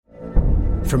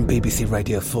From BBC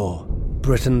Radio 4,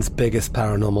 Britain's biggest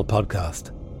paranormal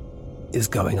podcast is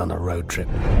going on a road trip.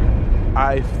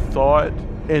 I thought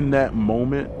in that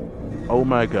moment, oh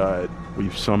my God,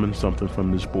 we've summoned something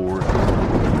from this board.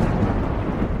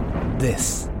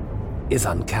 This is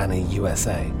Uncanny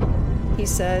USA. He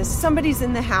says, somebody's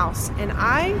in the house, and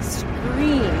I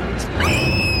screamed.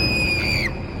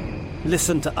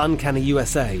 Listen to Uncanny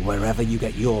USA wherever you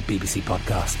get your BBC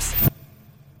podcasts,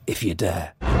 if you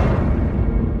dare.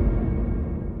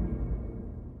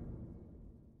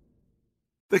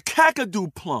 The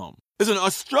Kakadu plum is an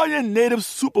Australian native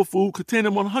superfood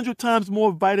containing 100 times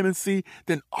more vitamin C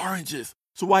than oranges.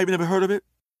 So why have you never heard of it?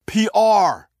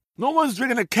 PR. No one's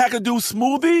drinking a Kakadu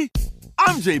smoothie?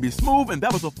 I'm JB Smoove, and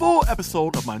that was a full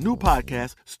episode of my new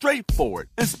podcast, Straightforward,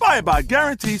 inspired by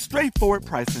guaranteed straightforward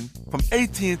pricing from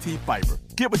AT&T Fiber.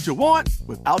 Get what you want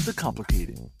without the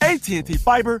complicated. AT&T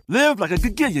Fiber, live like a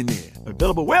gigillionaire.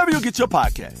 Available wherever you get your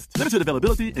podcasts. Limited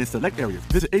availability in select areas.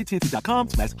 Visit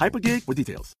AT&T.com/hypergig for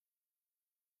details.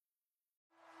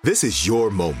 This is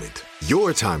your moment,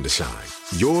 your time to shine,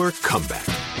 your comeback.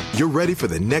 You're ready for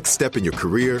the next step in your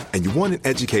career, and you want an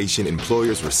education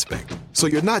employers respect. So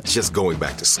you're not just going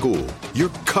back to school, you're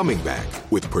coming back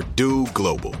with Purdue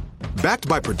Global. Backed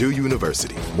by Purdue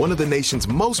University, one of the nation's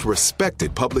most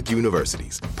respected public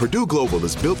universities, Purdue Global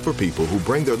is built for people who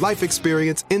bring their life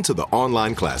experience into the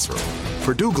online classroom.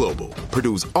 Purdue Global,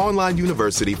 Purdue's online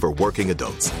university for working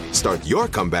adults. Start your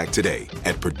comeback today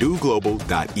at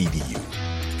purdueglobal.edu.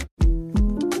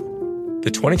 The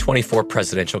 2024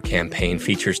 presidential campaign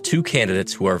features two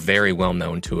candidates who are very well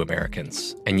known to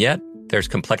Americans. And yet, there's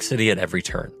complexity at every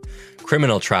turn.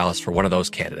 Criminal trials for one of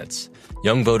those candidates.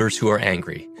 Young voters who are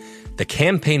angry. The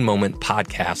Campaign Moment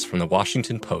podcast from the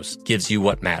Washington Post gives you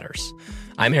what matters.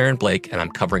 I'm Aaron Blake, and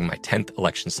I'm covering my 10th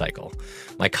election cycle.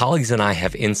 My colleagues and I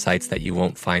have insights that you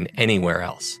won't find anywhere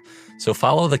else. So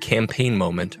follow The Campaign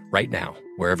Moment right now,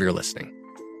 wherever you're listening.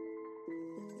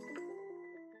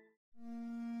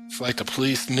 It's like the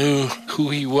police knew who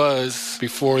he was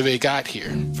before they got here.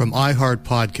 From iHeart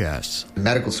Podcasts. The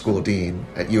medical school dean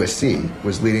at USC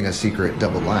was leading a secret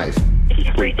double life. He's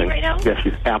breathing right now? Yes,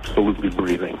 he's absolutely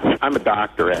breathing. I'm a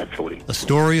doctor, actually. A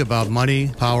story about money,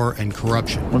 power, and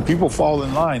corruption. When people fall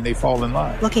in line, they fall in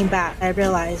line. Looking back, I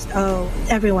realized,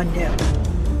 everyone knew.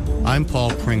 I'm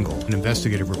Paul Pringle, an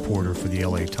investigative reporter for the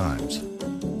LA Times.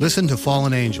 Listen to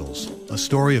Fallen Angels, a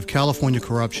story of California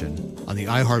corruption on the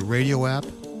iHeart Radio app,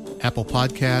 Apple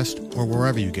Podcast, or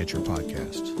wherever you get your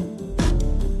podcasts.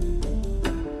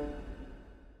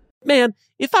 Man,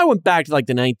 if I went back to like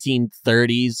the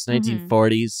 1930s,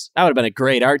 1940s, I would have been a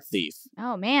great art thief.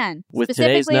 Oh, man. With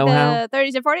today's know-how. The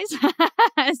 30s and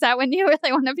 40s? Is that when you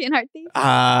really want to be an art thief? All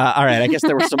right. I guess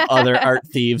there were some other art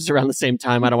thieves around the same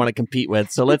time I don't want to compete with.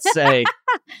 So let's say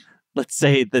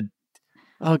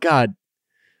oh, God.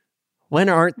 When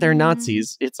aren't there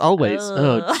Nazis? It's always,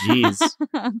 geez.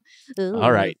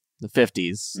 All right. The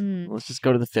 50s. Let's just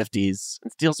go to the 50s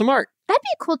and steal some art. That'd be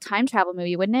a cool time travel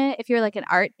movie, wouldn't it? If you're like an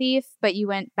art thief, but you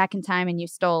went back in time and you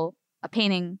stole a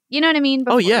painting. You know what I mean?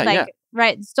 Before, yeah.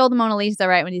 Right. Stole the Mona Lisa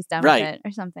right when he's done with it or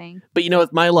something. But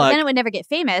with my luck. Then it would never get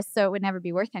famous, so it would never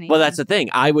be worth anything. Well, that's the thing.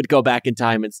 I would go back in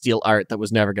time and steal art that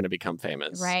was never going to become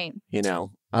famous. Right.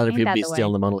 Other people be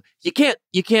stealing the Mona Lisa.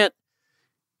 You can't.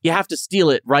 You have to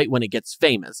steal it right when it gets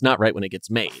famous, not right when it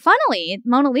gets made. Funnily,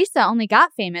 Mona Lisa only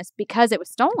got famous because it was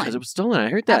stolen. Because it was stolen. I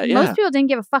heard that, Most people didn't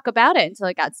give a fuck about it until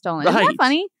it got stolen. Right. Isn't that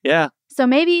funny? Yeah. So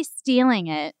maybe stealing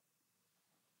it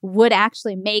would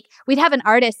actually we'd have an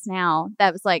artist now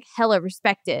that was like hella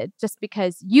respected just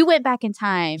because you went back in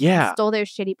time and stole their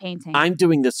shitty painting. I'm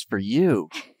doing this for you.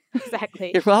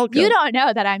 Exactly. You're welcome. You don't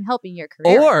know that I'm helping your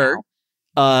career. Or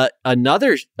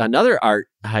another art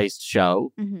heist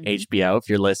show, HBO, if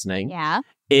you're listening,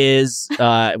 is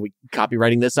we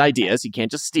copywriting this idea, so you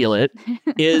can't just steal it.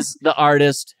 Is the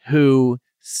artist who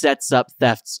sets up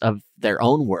thefts of their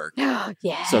own work,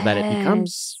 so that it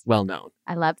becomes well known.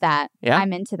 I love that. Yeah,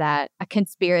 I'm into that. A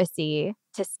conspiracy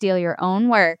to steal your own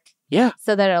work. Yeah,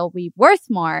 so that it'll be worth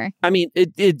more. I mean,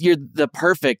 you're the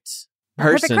perfect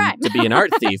person to be an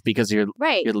art thief because you're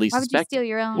right. You're the least Why would suspected. you steal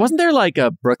your own? Wasn't there like a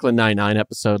Brooklyn Nine-Nine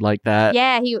episode like that?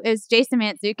 Yeah, it was Jason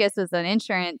Mantzoukas was an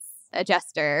insurance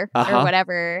adjuster or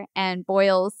whatever, and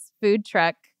Boyle's food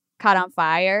truck caught on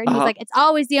fire. And he's like, it's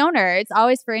always the owner. It's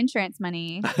always for insurance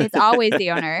money. It's always the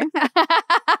owner.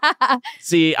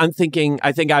 See, I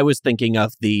think I was thinking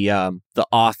of the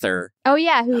author. Oh,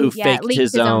 yeah. Who faked leaked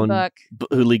his own book.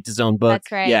 Who leaked his own book.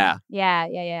 That's right. Yeah.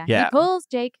 He pulls,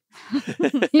 Jake.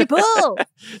 He pulls.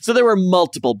 So there were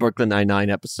multiple Brooklyn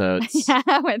Nine-Nine episodes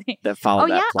that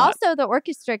followed that plot. Also the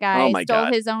orchestra guy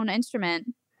stole his own instrument.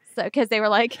 So because they were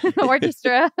like, the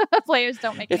orchestra players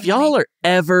don't make If any y'all money. are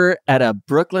ever at a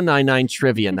Brooklyn Nine-Nine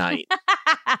trivia night,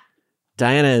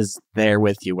 Diana is there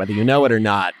with you, whether you know it or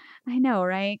not. I know,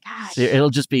 right? Gosh. It'll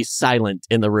just be silent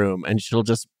in the room, and she'll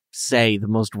just say the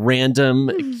most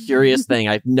random, curious thing.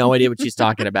 I have no idea what she's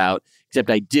talking about, except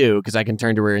I do, because I can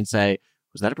turn to her and say,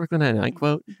 was that a Brooklyn Nine-Nine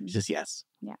quote? She says, yes.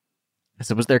 Yeah. I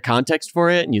said, was there context for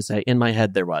it? And you say, in my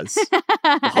head there was.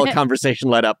 The whole conversation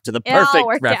led up to the It all perfect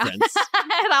worked out. reference.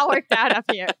 It all worked out up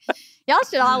here. Y'all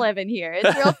should all live in here.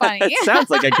 It's real funny. It sounds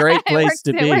like a great place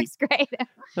to be. It works great.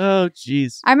 Oh,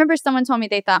 jeez. I remember someone told me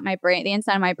they thought the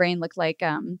inside of my brain looked like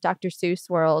Dr. Seuss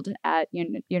World at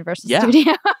Universal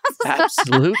Studios.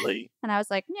 Absolutely. And I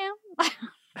was like, yeah.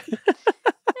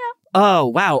 Oh,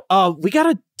 wow. We got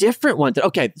a different one.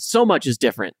 Okay, so much is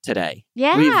different today.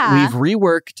 Yeah. We've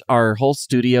reworked our whole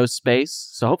studio space.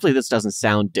 So hopefully this doesn't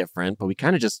sound different, but we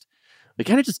kind of just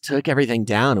took everything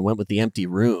down and went with the empty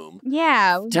room.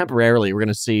 Yeah. Temporarily, we're going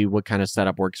to see what kind of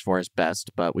setup works for us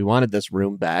best, but we wanted this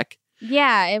room back.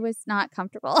 Yeah, it was not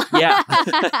comfortable. Yeah.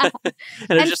 and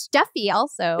it was just stuffy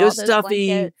also. It was all those stuffy.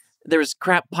 blankets. There was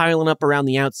crap piling up around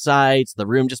the outside. So the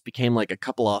room just became like a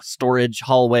couple of storage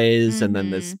hallways and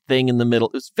then this thing in the middle.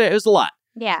 It was a lot.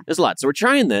 Yeah. It was a lot. So we're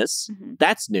trying this.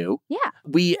 That's new. Yeah.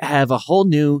 We have a whole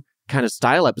new kind of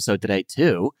style episode today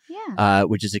too. Yeah.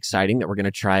 Which is exciting that we're going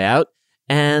to try out.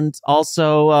 And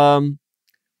also, I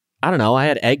don't know. I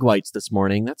had egg whites this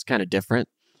morning. That's kind of different.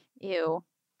 Ew.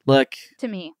 Look. To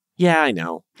me. Yeah, I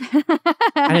know.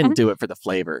 I didn't do it for the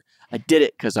flavor. I did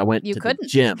it because I went to the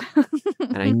gym.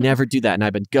 And I never do that. And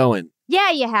I've been going.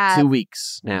 Yeah, you have. 2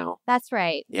 weeks now. That's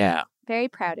right. Yeah. Very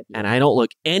proud of you. And I don't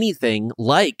look anything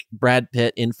like Brad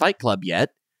Pitt in Fight Club yet.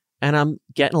 And I'm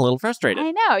getting a little frustrated.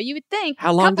 I know. You would think.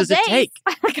 How long does it take?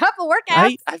 A couple workouts.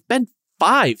 Right? I've been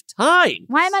 5 times.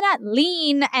 Why am I not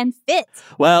lean and fit?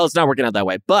 Well, it's not working out that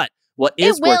way. But what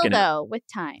is it will, working out. though, with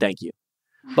time. Thank you.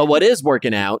 But what is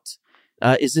working out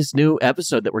is this new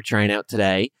episode that we're trying out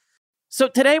today. So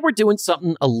today we're doing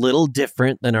something a little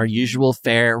different than our usual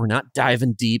fare. We're not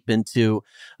diving deep into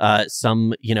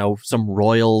some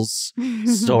royals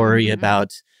story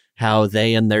about how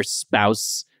they and their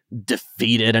spouse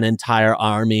defeated an entire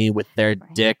army with their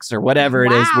dicks or whatever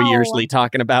it is we're usually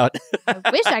talking about. I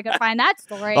wish I could find that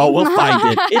story. Oh, we'll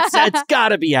find it. It's got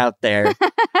to be out there.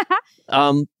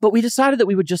 But we decided that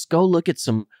we would just go look at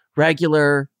some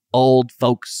regular old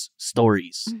folks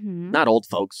stories. Not old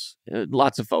folks,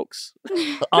 lots of folks,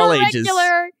 all ages.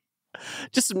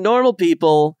 Just some normal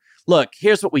people. Look,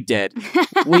 here's what we did.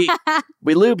 We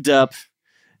lubed up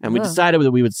and we decided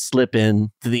that we would slip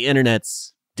in to the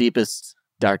internet's deepest,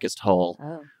 darkest hole.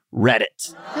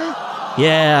 Reddit.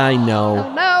 Yeah, I know.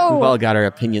 Oh, no. We've all got our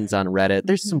opinions on Reddit.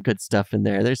 There's some good stuff in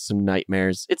there. There's some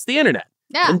nightmares. It's the internet.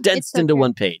 Yeah, condensed into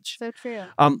one page. So true.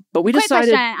 But we Quick decided.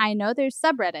 question. I know there's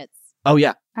subreddits. Oh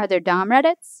yeah. Are there Dom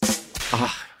Reddits?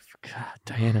 Oh God,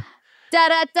 Diana. Da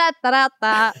da da da da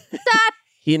da.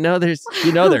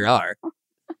 there are.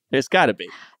 There's got to be.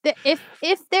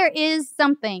 If there is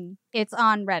something, it's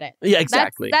on Reddit. Yeah,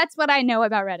 exactly. That's what I know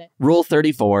about Reddit. Rule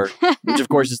 34, which of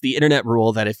course is the internet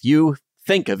rule that if you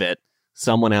think of it,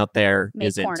 someone out there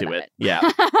is into it. Yeah.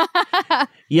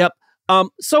 Yep.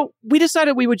 So we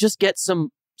decided we would just get some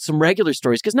regular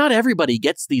stories because not everybody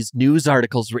gets these news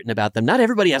articles written about them. Not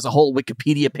everybody has a whole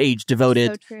Wikipedia page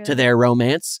devoted to their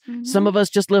romance. Mm-hmm. Some of us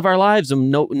just live our lives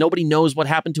and nobody knows what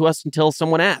happened to us until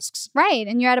someone asks. Right.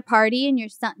 And you're at a party and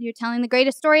you're telling the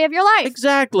greatest story of your life.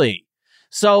 Exactly.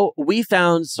 So we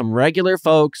found some regular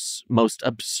folks' most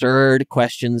absurd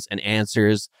questions and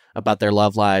answers about their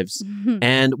love lives.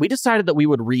 And we decided that we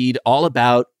would read all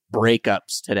about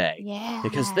breakups today. Yeah.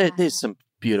 Because there's some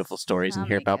beautiful stories in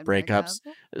here about breakups.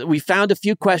 We found a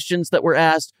few questions that were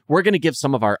asked. We're going to give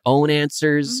some of our own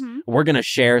answers. Mm-hmm. We're going to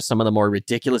share some of the more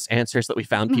ridiculous answers that we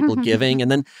found people giving.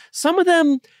 And then some of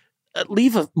them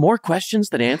leave more questions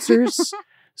than answers.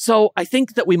 So I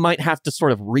think that we might have to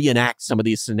sort of reenact some of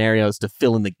these scenarios to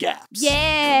fill in the gaps.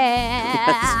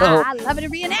 Yeah. So, I love it to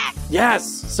reenact. Yes.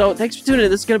 So thanks for tuning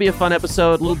in. This is going to be a fun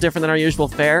episode, a little different than our usual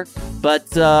fare,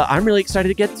 but I'm really excited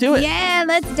to get to it. Yeah,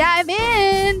 let's dive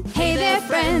in. Hey there,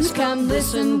 friends, come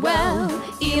listen well.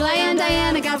 Eli and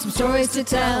Diana got some stories to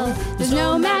tell. There's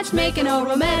no matchmaking or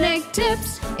romantic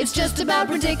tips. It's just about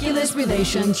ridiculous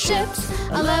relationships.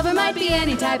 A lover might be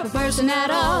any type of person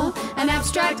at all, an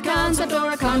abstract concept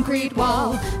or a concrete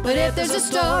wall. But if there's a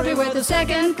story worth a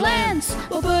second glance,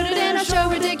 we'll put it in our show,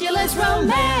 Ridiculous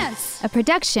Romance. A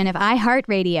production of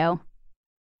iHeartRadio.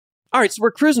 All right, so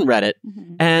we're cruising Reddit,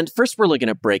 and first we're looking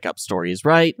at breakup stories,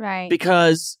 right? Right.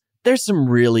 Because there's some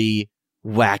really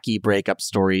wacky breakup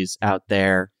stories out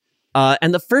there.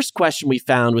 And the first question we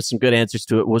found with some good answers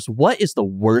to it was, what is the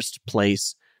worst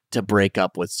place to break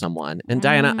up with someone? And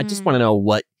Diana, I just want to know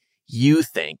what you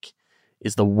think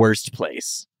is the worst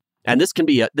place. And this could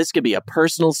be a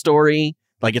personal story,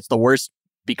 like it's the worst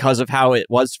because of how it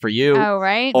was for you. Oh,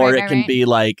 right. Or right, it can right. be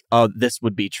like, oh, this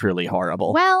would be truly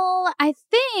horrible. Well, I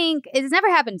think it's never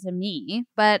happened to me,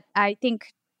 but I think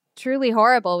truly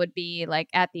horrible would be like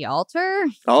at the altar.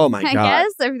 Oh my God. I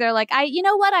guess if they're like, you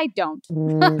know what? I don't.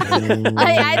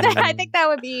 I think that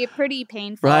would be pretty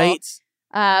painful. Right.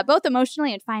 Both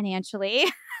emotionally and financially.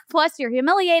 Plus, you're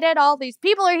humiliated. All these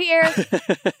people are here.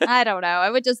 I don't know.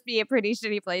 It would just be a pretty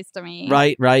shitty place to me.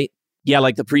 Right. Yeah,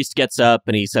 like the priest gets up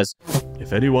and he says,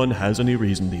 "If anyone has any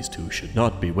reason these two should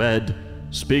not be wed,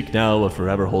 speak now or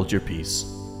forever hold your peace."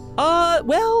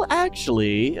 Well,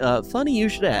 actually, funny you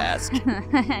should ask.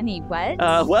 Any what?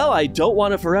 Well, I don't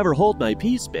want to forever hold my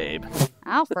peace, babe.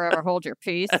 I'll forever hold your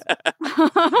peace.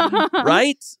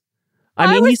 Right?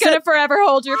 I was going to forever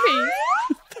hold your peace.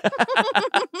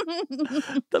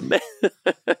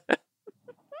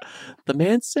 The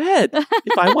man said,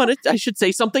 if I wanted, I should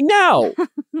say something now.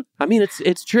 I mean,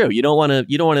 it's true. You don't want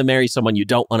to marry someone you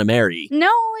don't want to marry.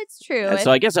 No, it's true. And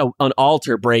so I guess an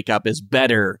altar breakup is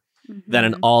better than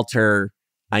an altar.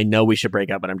 I know we should break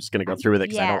up, but I'm just going to go through with it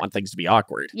because I don't want things to be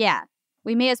awkward. Yeah.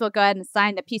 We may as well go ahead and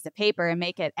sign the piece of paper and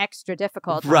make it extra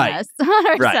difficult on Right. us, on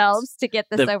ourselves to get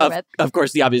this over with. Of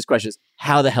course, the obvious question is,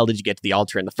 how the hell did you get to the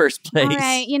altar in the first place? All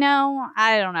right,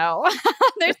 I don't know.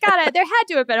 there had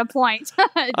to have been a point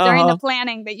during the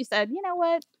planning that you said, you know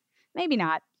what, maybe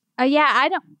not. I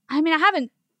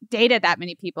haven't dated that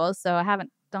many people, so I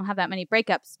don't have that many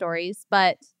breakup stories,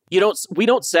 but we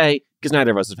don't say, because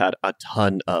neither of us have had a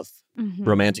ton of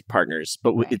romantic partners,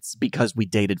 but it's because we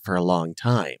dated for a long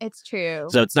time. It's true.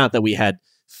 So it's not that we had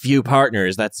few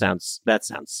partners. That sounds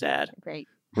sad. Great.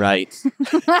 Right.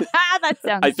 That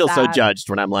sounds I feel so sad. judged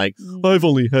when I'm like, I've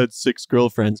only had 6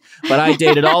 girlfriends, but I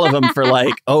dated all of them for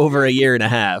like over a year and a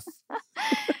half.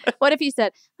 What if you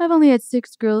said, I've only had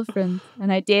 6 girlfriends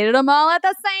and I dated them all at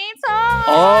the same time?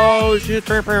 Oh, shit.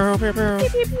 Pew,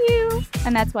 pew, pew.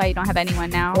 And that's why you don't have anyone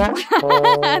now.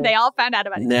 They all found out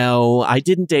about it. No, I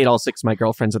didn't date all 6 of my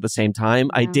girlfriends at the same time.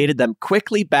 I dated them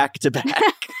quickly back to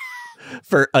back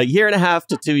for a year and a half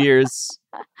to 2 years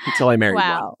until I married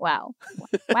one. Wow.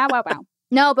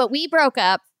 No, but we broke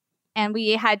up and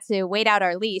we had to wait out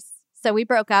our lease. So we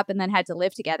broke up and then had to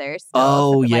live together.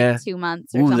 So yeah. Like 2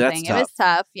 months or Ooh, something. It was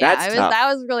tough. Yeah,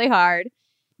 that was really hard.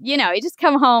 You just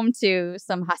come home to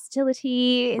some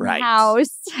hostility in the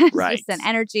house. Right. Just an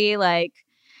energy like,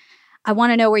 I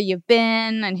want to know where you've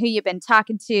been and who you've been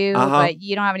talking to, but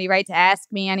you don't have any right to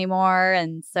ask me anymore.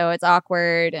 And so it's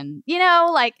awkward. And,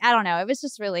 I don't know. It was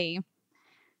just really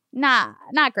not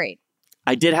great.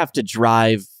 I did have to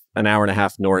drive an hour and a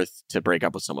half north to break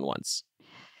up with someone once.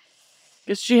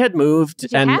 Because she had moved.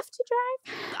 Did you have to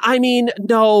drive? I mean,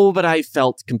 no, but I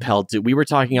felt compelled to. We were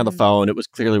talking on the phone. It was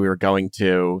clearly we were going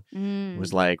to. It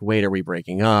was like, wait, are we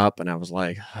breaking up? And I was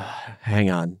like,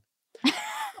 hang on.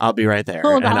 I'll be right there.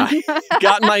 Hold on. I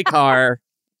got in my car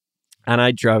and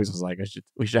I drove. I was like,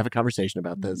 we should have a conversation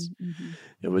about this.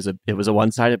 It was a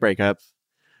one-sided breakup.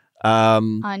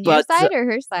 On your side or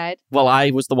her side? Well, I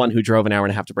was the one who drove an hour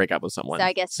and a half to break up with someone.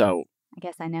 So I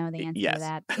guess I know the answer yes. to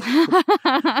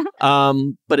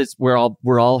that. But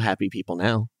we're all happy people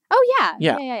now. Oh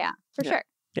yeah. For sure.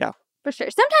 Yeah. For sure.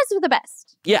 Sometimes we're the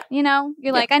best. Yeah.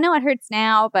 You're like, I know it hurts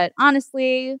now, but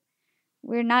honestly,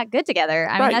 we're not good together.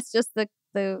 I mean, that's just the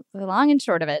long and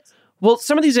short of it. Well,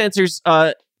 some of these answers,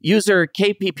 user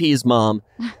KPP's mom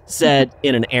said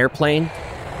in an airplane,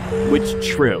 which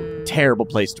true, terrible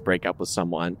place to break up with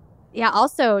someone. Yeah.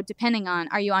 Also, depending on,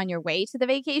 are you on your way to the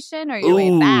vacation or your way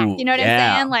back? You know what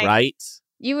I'm saying? Like, right.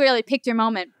 You really picked your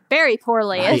moment very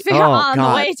poorly if you're on the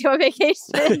way to a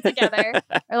vacation together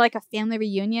or like a family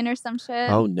reunion or some shit.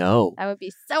 Oh, no. That would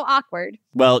be so awkward.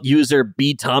 Well, user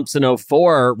B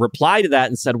Thompson04 replied to that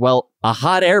and said, well, a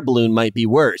hot air balloon might be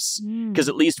worse because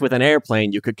at least with an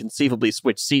airplane, you could conceivably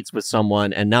switch seats with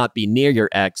someone and not be near your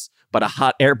ex. But a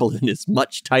hot air balloon is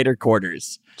much tighter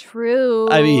quarters. True.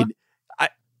 I mean,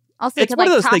 also, it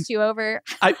could toss you over.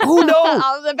 Oh, no.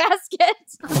 Out of the basket.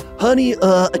 Honey,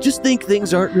 I just think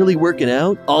things aren't really working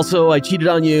out. Also, I cheated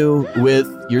on you with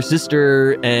your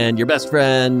sister and your best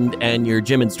friend and your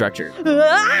gym instructor.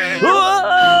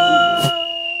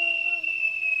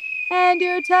 And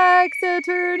your tax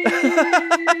attorney.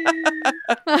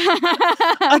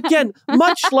 Again,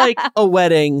 much like a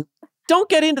wedding, don't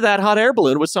get into that hot air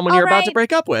balloon with someone you're about to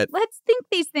break up with. Let's think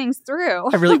these things through.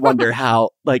 I really wonder how,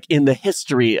 like, in the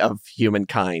history of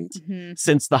humankind,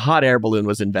 since the hot air balloon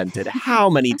was invented, how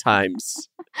many times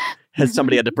has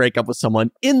somebody had to break up with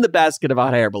someone in the basket of a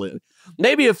hot air balloon.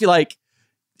 Maybe if you like,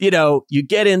 you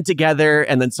get in together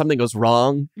and then something goes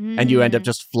wrong and you end up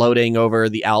just floating over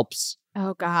the Alps.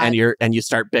 Oh God. And you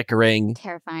start bickering.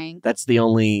 Terrifying. That's the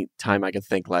only time I could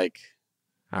think like,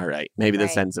 all right, maybe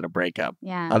this ends in a breakup.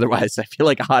 Yeah. Otherwise, I feel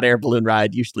like a hot air balloon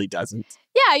ride usually doesn't.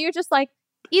 Yeah, you're just like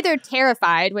either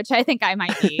terrified, which I think I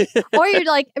might be, or you're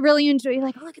like really enjoy. You're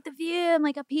like, oh, look at the view. I'm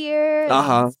like up here.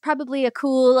 It's probably a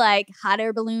cool like hot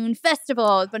air balloon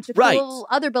festival. A bunch of cool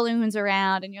other balloons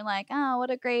around, and you're like, oh, what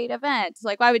a great event.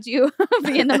 Like, why would you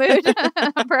be in the mood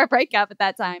for a breakup at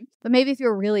that time? But maybe if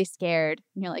you're really scared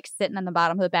and you're like sitting on the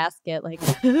bottom of the basket, like,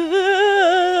 you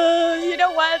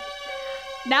know what?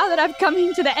 Now that I've come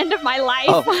to the end of my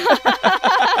life,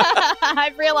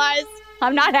 I've realized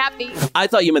I'm not happy. I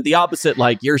thought you meant the opposite.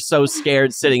 Like, you're so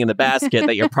scared sitting in the basket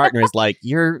that your partner is like,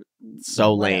 you're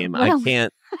so lame. I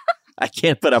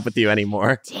can't put up with you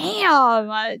anymore. Damn.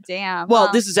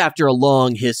 Well, this is after a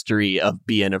long history of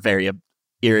being a very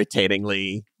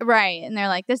irritatingly right. And they're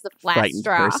like, this is the last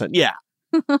straw. Person. Yeah.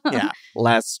 Yeah.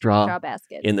 Last straw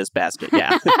basket. In this basket.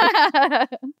 Yeah.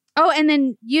 Oh, and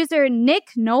then user Nick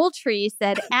Knowletree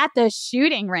said, at the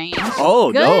shooting range.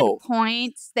 Oh, Good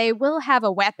points. They will have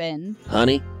a weapon.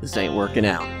 Honey, this ain't working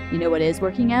out. You know what is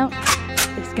working out?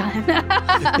 This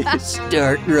gun.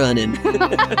 Start running.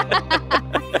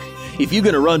 If you're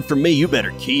going to run from me, you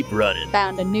better keep running.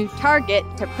 Found a new target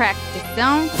to practice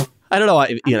on. I don't know.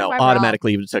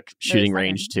 Automatically took shooting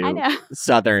range to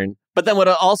Southern. But then what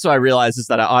also I realized is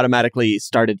that I automatically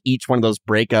started each one of those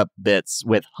breakup bits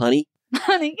with honey.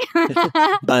 Honey.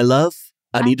 My love,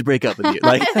 I need to break up with you.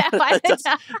 Like,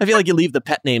 I feel like you leave the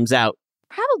pet names out.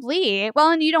 Probably.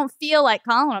 Well, and you don't feel like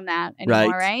calling them that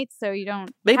anymore, right? So you don't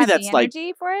have the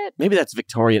energy for it. Maybe that's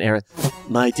Victorian era.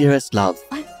 My dearest love,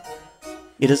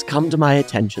 it has come to my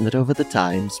attention that over the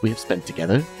times we have spent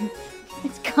together,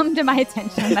 it's come to my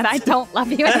attention that I don't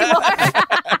love you anymore.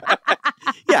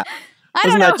 Yeah. I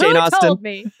don't know Jane Austen told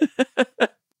me.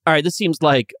 All right, this seems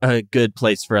like a good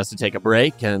place for us to take a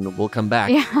break, and we'll come back.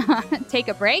 Yeah, take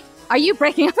a break? Are you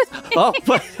breaking up with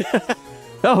me?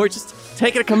 No, we're just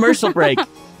taking a commercial break.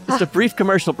 Just a brief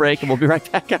commercial break, and we'll be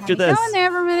right back after this. Go in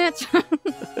there for a minute.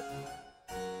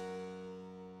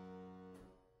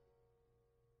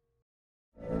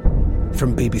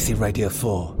 From BBC Radio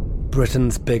 4,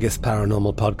 Britain's biggest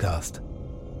paranormal podcast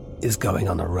is going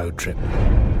on a road trip.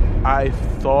 I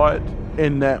thought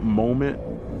in that moment,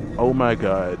 oh my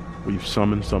God, we've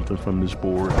summoned something from this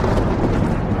board.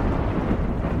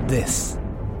 This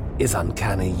is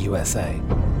Uncanny USA.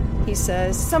 He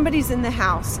says, somebody's in the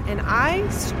house, and I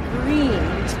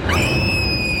screamed.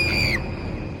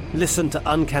 Listen to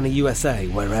Uncanny USA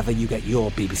wherever you get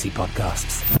your BBC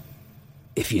podcasts,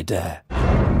 if you dare.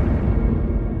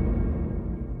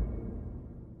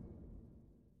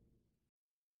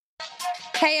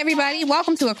 Hey everybody,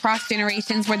 welcome to Across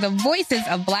Generations, where the voices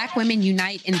of Black women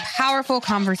unite in powerful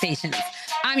conversations.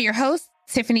 I'm your host,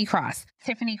 Tiffany Cross.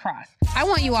 I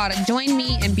want you all to join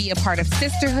me and be a part of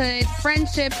sisterhood,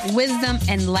 friendship, wisdom,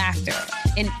 and laughter.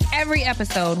 In every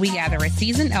episode, we gather a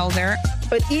seasoned elder.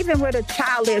 But even with a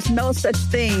child, there's no such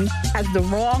thing as the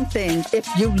wrong thing if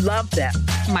you love them.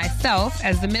 Myself,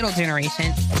 as the middle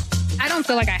generation. I don't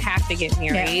feel like I have to get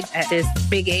married at this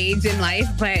big age in life,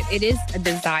 but it is a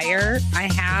desire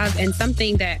I have and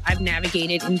something that I've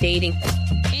navigated in dating.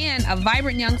 And a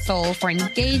vibrant young soul for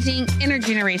engaging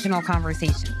intergenerational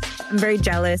conversations. I'm very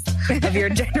jealous of your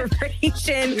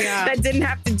generation that didn't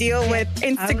have to deal with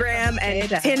Instagram and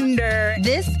Tinder.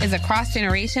 This is Across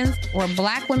Generations, where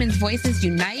Black women's voices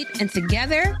unite, and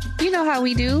together, you know how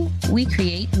we do, we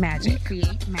create magic.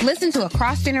 Listen to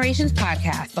Across Generations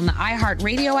podcast on the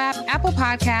iHeartRadio app, Apple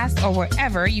Podcasts, or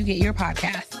wherever you get your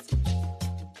podcasts.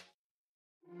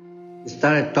 We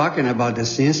started talking about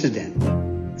this incident.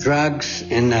 Drugs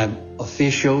and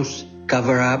officials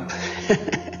cover up.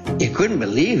 You couldn't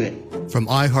believe it. From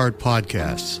iHeart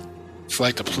Podcasts. It's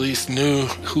like the police knew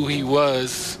who he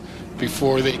was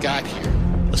before they got here.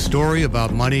 A story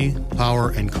about money, power,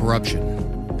 and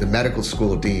corruption. The medical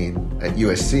school dean at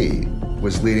USC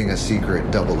was leading a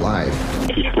secret double life.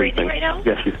 She's breathing right now?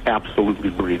 Yes, she's absolutely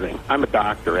breathing. I'm a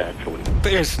doctor, actually.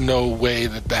 There's no way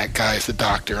that guy's a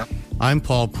doctor. I'm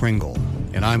Paul Pringle,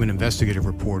 and I'm an investigative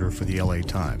reporter for the LA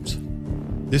Times.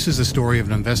 This is the story of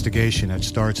an investigation that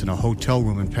starts in a hotel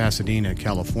room in Pasadena,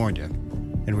 California,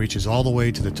 and reaches all the way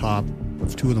to the top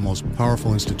of two of the most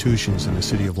powerful institutions in the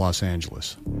city of Los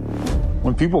Angeles.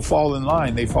 When people fall in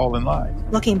line, they fall in line.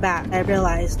 Looking back, I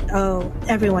realized,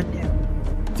 everyone knew.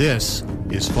 This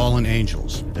is Fallen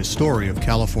Angels, a story of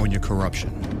California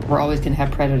corruption. We're always going to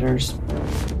have predators.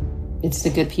 It's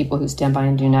the good people who stand by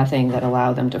and do nothing that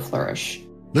allow them to flourish.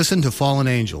 Listen to Fallen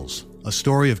Angels, a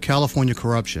story of California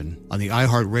corruption on the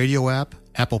iHeartRadio app,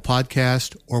 Apple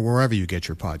Podcast, or wherever you get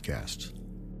your podcasts.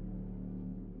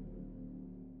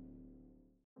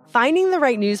 Finding the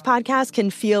right news podcast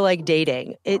can feel like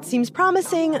dating. It seems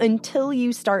promising until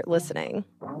you start listening.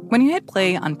 When you hit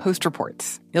play on Post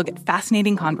Reports, you'll get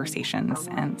fascinating conversations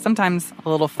and sometimes a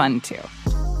little fun, too.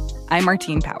 I'm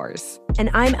Martine Powers.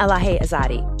 And I'm Elahe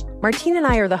Azadi. Martine and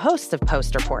I are the hosts of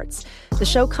Post Reports. The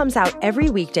show comes out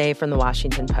every weekday from the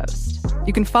Washington Post.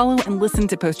 You can follow and listen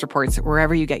to Post Reports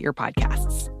wherever you get your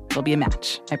podcasts. It'll be a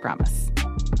match, I promise.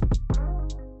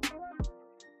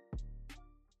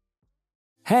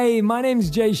 Hey, my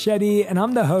name's Jay Shetty, and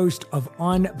I'm the host of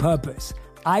On Purpose.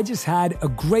 I just had a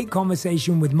great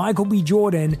conversation with Michael B.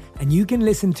 Jordan, and you can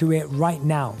listen to it right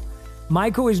now.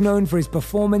 Michael is known for his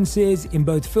performances in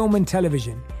both film and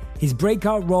television. His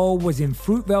breakout role was in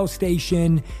Fruitvale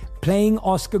Station, playing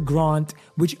Oscar Grant,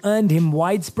 which earned him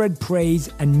widespread praise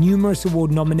and numerous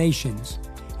award nominations.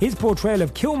 His portrayal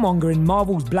of Killmonger in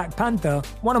Marvel's Black Panther,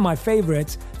 one of my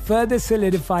favorites, further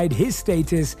solidified his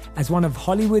status as one of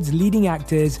Hollywood's leading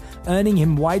actors, earning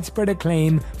him widespread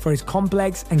acclaim for his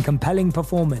complex and compelling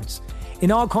performance.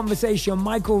 In our conversation,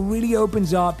 Michael really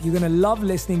opens up. You're going to love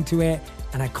listening to it,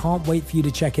 and I can't wait for you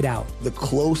to check it out. The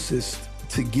closest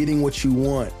to getting what you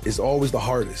want is always the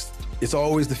hardest. It's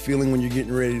always the feeling when you're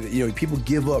getting ready to, people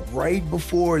give up right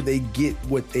before they get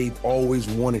what they've always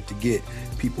wanted to get.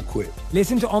 People quit.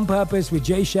 Listen to On Purpose with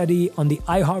Jay Shetty on the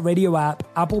iHeartRadio app,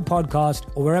 Apple Podcast,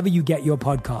 or wherever you get your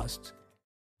podcasts.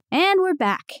 And we're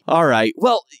back. All right.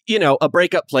 Well, a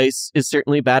breakup place is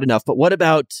certainly bad enough, but what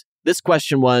about, this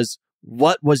question was,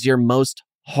 what was your most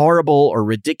horrible or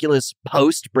ridiculous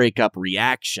post-breakup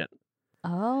reaction?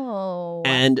 Oh.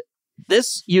 And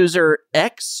this user,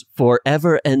 X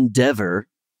Forever Endeavor,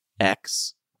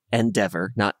 X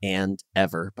Endeavor, not and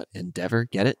ever, but Endeavor,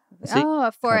 get it? See?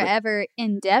 Oh, Forever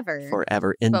Endeavor.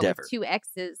 Forever Endeavor. But with 2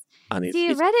 X's.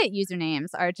 See, Reddit usernames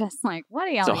are just like, what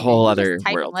are y'all? It's a whole other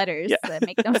world. Letters that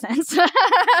make no sense.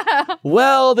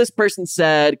 Well, this person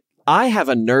said, I have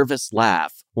a nervous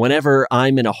laugh. Whenever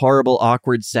I'm in a horrible,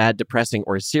 awkward, sad, depressing,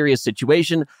 or serious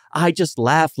situation, I just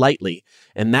laugh lightly.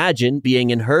 Imagine being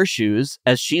in her shoes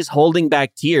as she's holding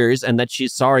back tears and that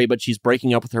she's sorry, but she's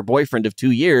breaking up with her boyfriend of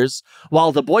 2 years,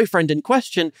 while the boyfriend in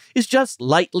question is just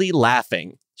lightly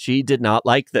laughing. She did not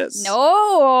like this.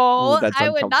 No, I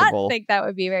would not think that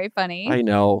would be very funny. I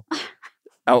know.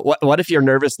 What if your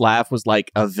nervous laugh was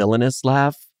like a villainous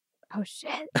laugh? Oh,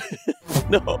 shit.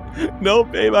 No,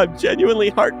 babe, I'm genuinely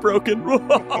heartbroken. Oh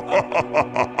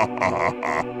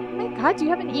my God, do you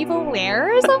have an evil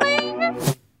lair or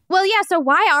something? Well, yeah, so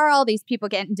why are all these people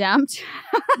getting dumped?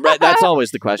 Right, that's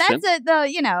always the question.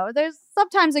 There's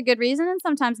sometimes a good reason and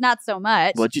sometimes not so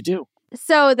much. What'd you do?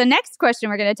 So the next question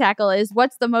we're going to tackle is,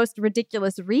 what's the most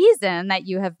ridiculous reason that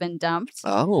you have been dumped?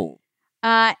 Oh.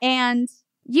 And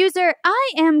user,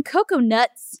 I am Cocoa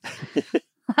Nuts.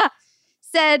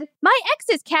 Said, my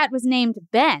ex's cat was named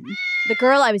Ben. The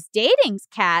girl I was dating's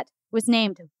cat was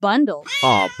named Bundles.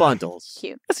 Oh, Bundles.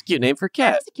 Cute. That's a cute name for a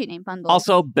cat. That's a cute name, Bundles.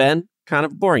 Also, Ben, kind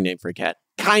of a boring name for a cat.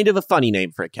 Kind of a funny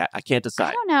name for a cat. I can't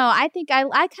decide. I don't know. I think I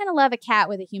kind of love a cat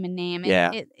with a human name.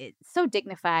 It's so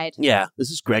dignified. Yeah,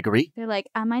 this is Gregory. They're like,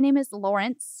 my name is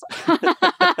Lawrence.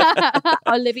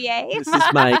 Olivier. This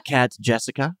is my cat,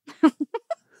 Jessica.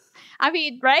 I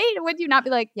mean, right? Would you not be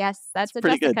like, yes, that's a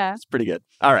Jessica? Good. It's pretty good.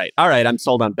 All right. I'm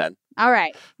sold on Ben. All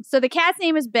right. So the cat's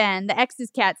name is Ben. The ex's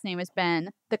cat's name is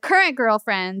Ben. The current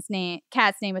girlfriend's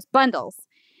cat's name is Bundles.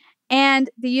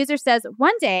 And the user says,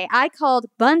 one day I called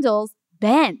Bundles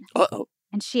Ben. Uh-oh.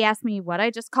 And she asked me what I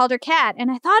just called her cat.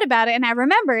 And I thought about it and I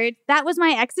remembered that was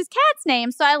my ex's cat's name.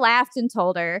 So I laughed and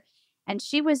told her. And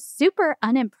she was super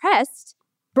unimpressed.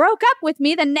 Broke up with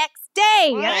me the next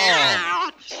day.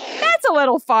 That's a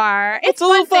little far. It's a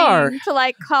little far to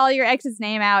like call your ex's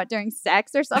name out during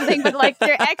sex or something, but like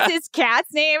your ex's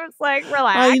cat's name, it's like,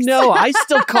 relax. I know. I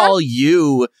still call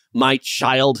you my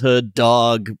childhood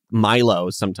dog Milo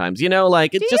sometimes.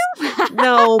 Like it's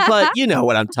no, but you know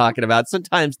what I'm talking about.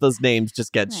 Sometimes those names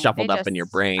just get shuffled up in your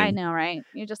brain. I know, right?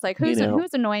 You're just like, who's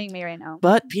annoying me right now?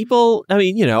 But people, I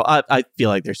mean, I feel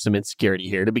like there's some insecurity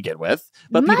here to begin with.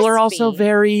 But people are also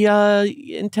very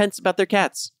intense about their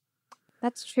cats.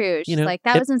 That's true. She's like,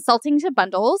 that was insulting to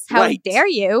Bundles. How dare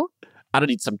you? I don't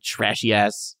need some trashy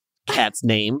ass cat's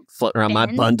name floating around my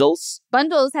Bundles.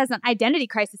 Bundles has an identity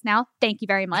crisis now. Thank you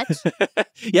very much.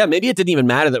 Yeah, maybe it didn't even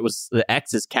matter that it was the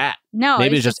ex's cat. No.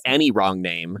 Maybe it's just any wrong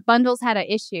name. Bundles had an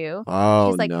issue.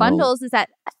 Oh, she's like, no. Bundles is at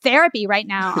therapy right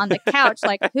now on the couch.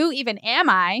 Like, who even am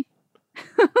I?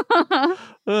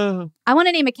 I want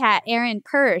to name a cat Aaron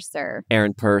Purser.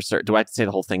 Aaron Purser. Do I have to say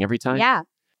the whole thing every time? Yeah.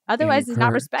 Otherwise, it's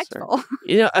not Purser. respectful.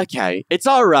 Okay. It's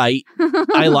all right.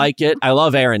 I like it. I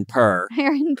love Aaron Purr.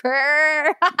 Aaron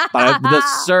Purr. But the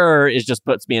sir just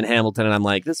puts me in Hamilton, and I'm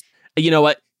like, this. You know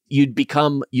what?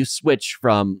 You switch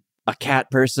from a cat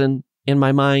person in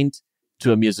my mind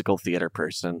to a musical theater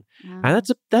person. And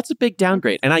that's a big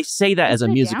downgrade. And I say that as a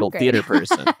musical theater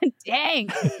person. Dang.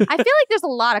 I feel like there's a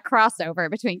lot of crossover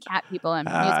between cat people and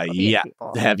musical theater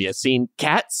people. Have you seen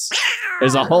Cats?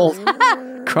 There's a whole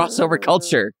crossover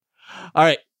culture. All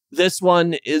right. This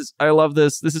one is, I love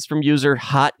this. This is from user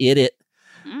Hot Idiot,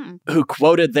 who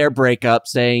quoted their breakup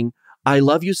saying, "I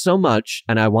love you so much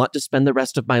and I want to spend the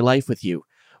rest of my life with you.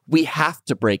 We have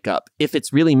to break up. If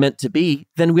it's really meant to be,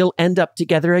 then we'll end up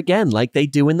together again like they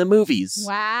do in the movies."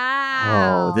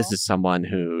 Wow. Oh, this is someone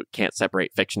who can't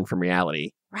separate fiction from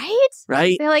reality. Right?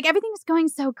 Right? They're like, everything's going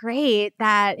so great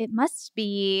that it must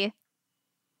be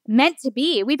meant to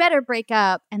be. We better break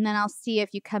up and then I'll see if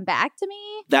you come back to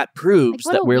me. That proves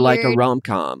that we're like a weird-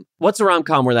 rom-com. What's a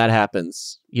rom-com where that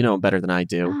happens? You know better than I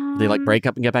do. They like break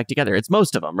up and get back together. It's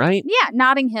most of them, right? Yeah,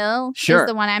 Notting Hill Sure. is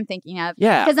the one I'm thinking of.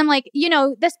 Yeah. Because I'm like,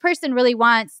 this person really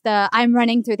wants the I'm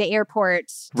running through the airport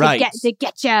to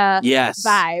get ya Yes.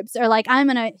 vibes. Or like, I'm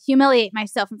going to humiliate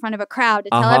myself in front of a crowd to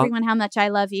tell everyone how much I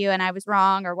love you and I was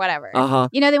wrong or whatever.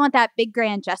 They want that big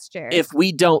grand gesture. If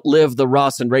we don't live the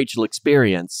Ross and Rachel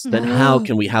experience, then how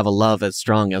can we have a love as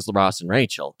strong as Ross and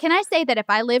Rachel? Can I say that if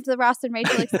I lived the Ross and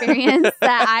Rachel experience,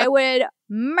 that I would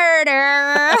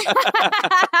murder?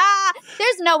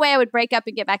 There's no way I would break up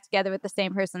and get back together with the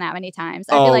same person that many times.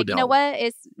 I'd be like, no. you know what?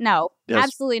 Yes.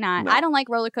 Absolutely not. No. I don't like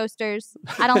roller coasters.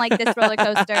 I don't like this roller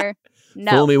coaster.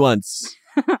 No. Fool me once.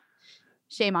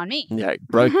 Shame on me. Yeah,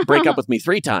 break up with me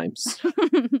 3 times.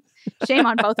 Shame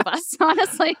on both of us,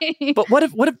 honestly. But what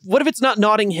if it's not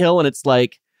Notting Hill and it's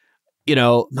like,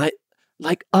 my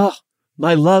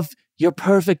love, you're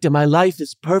perfect and my life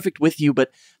is perfect with you, but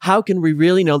how can we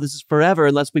really know this is forever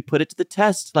unless we put it to the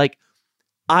test? Like,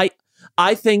 I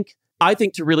think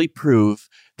to really prove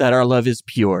that our love is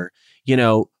pure,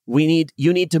 you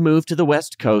need to move to the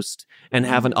West Coast and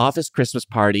have an office Christmas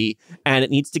party, and it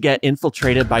needs to get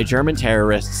infiltrated by German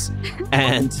terrorists,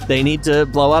 and they need to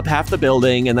blow up half the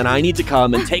building, and then I need to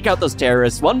come and take out those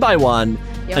terrorists one by one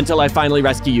until I finally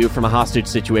rescue you from a hostage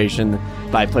situation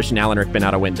by pushing Alan Rickman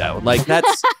out a window. Like,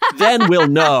 that's then we'll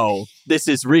know this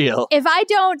is real. If I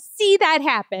don't see that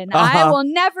happen, I will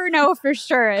never know for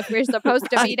sure if we're supposed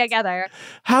to be together.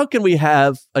 How can we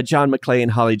have a John McClane,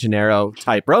 Holly Gennaro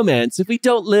type romance if we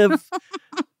don't live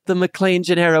the McClane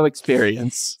Gennaro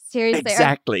experience? Seriously.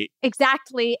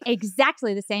 Exactly.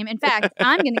 Exactly the same. In fact,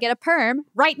 I'm going to get a perm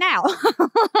right now.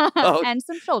 And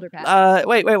some shoulder pads.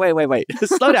 Wait.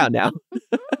 Slow down now.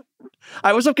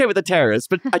 I was okay with the terrorists,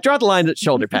 but I draw the line at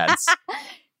shoulder pads.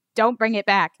 Don't bring it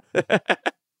back.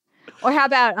 Or how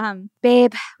about,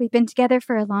 babe, we've been together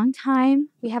for a long time.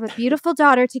 We have a beautiful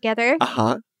daughter together.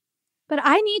 But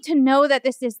I need to know that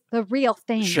this is the real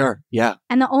thing. Sure, yeah.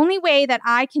 And the only way that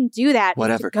I can do that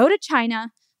is to go to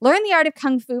China, learn the art of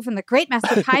Kung Fu from the great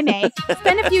master Kai Mei,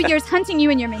 spend a few years hunting you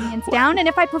and your minions down, and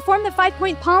if I perform the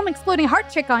 5-point palm exploding heart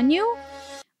trick on you,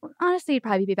 honestly, you'd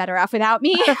probably be better off without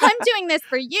me. I'm doing this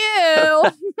for you.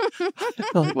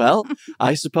 Well,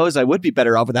 I suppose I would be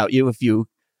better off without you if you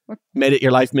made it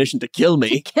your life mission to kill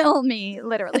me. Kill me,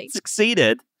 literally.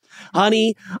 Succeeded.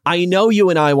 Honey, I know you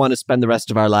and I want to spend the rest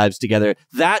of our lives together.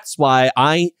 That's why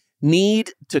I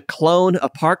need to clone a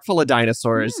park full of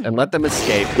dinosaurs and let them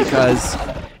escape, because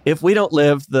if we don't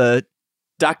live the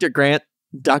Dr. Grant,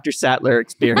 Dr. Sattler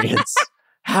experience,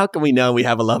 how can we know we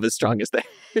have a love as strong as theirs?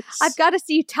 I've got to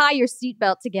see you tie your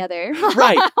seatbelt together.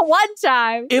 Right. One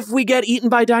time. If we get eaten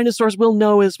by dinosaurs, we'll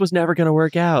know this was never going to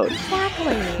work out.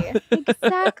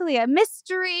 Exactly. A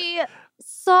mystery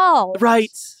solved. Right.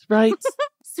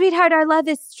 Sweetheart, our love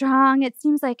is strong. It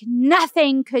seems like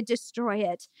nothing could destroy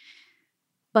it.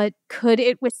 But could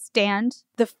it withstand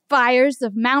the fires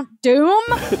of Mount Doom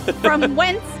from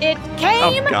whence it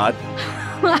came? Oh, God.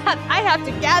 I have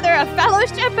to gather a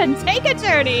fellowship and take a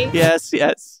journey. Yes.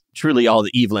 Truly all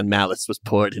the evil and malice was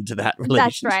poured into that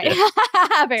relationship. That's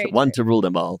right. Very one to rule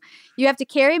them all. You have to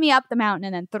carry me up the mountain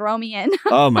and then throw me in.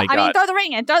 Oh, my God. I mean, throw the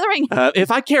ring in.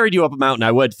 If I carried you up a mountain,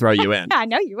 I would throw you in. I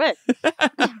know you would.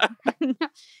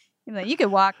 You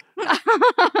could walk.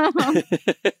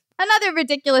 Another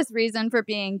ridiculous reason for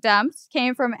being dumped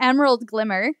came from Emerald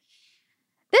Glimmer.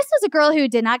 This was a girl who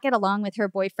did not get along with her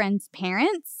boyfriend's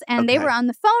parents, and they were on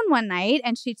the phone one night,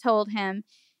 and she told him,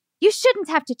 "You shouldn't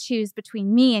have to choose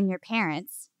between me and your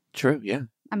parents." True, yeah.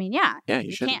 I mean, yeah. Yeah,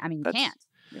 you should. Can't. I mean, you can't.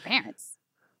 Your parents.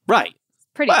 Right.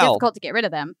 pretty difficult to get rid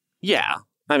of them. Yeah.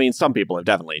 I mean, some people have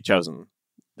definitely chosen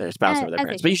their spouse over their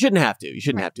parents, but you shouldn't have to. You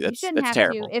shouldn't have to. That's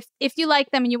terrible. If you like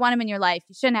them and you want them in your life,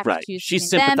 you shouldn't have to choose She's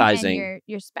between sympathizing. them and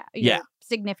your spouse, your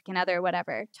significant other, or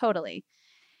whatever. Totally.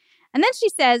 And then she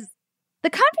says, the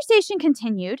conversation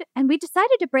continued, and we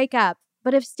decided to break up,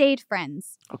 but have stayed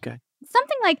friends. Okay.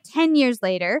 Something like 10 years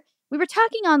later, we were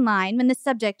talking online when the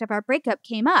subject of our breakup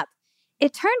came up.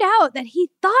 It turned out that he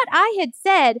thought I had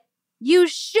said, you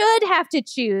should have to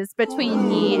choose between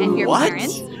me and your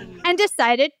parents, and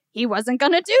decided he wasn't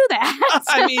going to do that.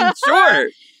 I mean, sure.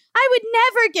 I would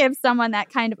never give someone that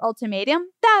kind of ultimatum.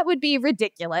 That would be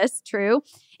ridiculous, true.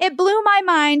 It blew my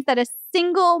mind that a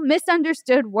single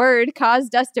misunderstood word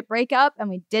caused us to break up, and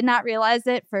we did not realize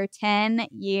it for 10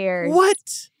 years.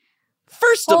 What?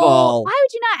 First of all, why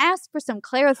would you not ask for some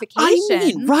clarification? I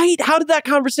mean, right? How did that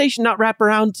conversation not wrap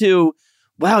around to,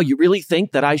 wow, you really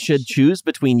think that I should choose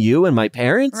between you and my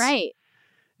parents? Right.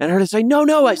 And her to say,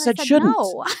 no, I said shouldn't.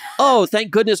 No. Oh,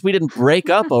 thank goodness we didn't break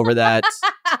up over that.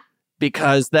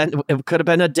 Because then it could have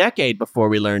been a decade before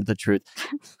we learned the truth.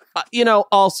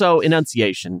 Also,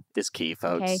 enunciation is key,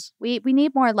 folks. Okay, we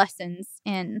need more lessons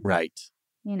in,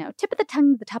 tip of the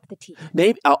tongue, the top of the teeth.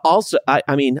 Maybe also,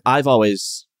 I mean, I've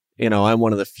always, I'm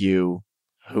one of the few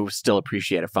who still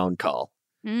appreciate a phone call.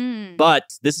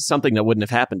 But this is something that wouldn't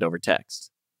have happened over text.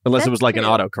 Unless it was like an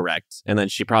autocorrect, and then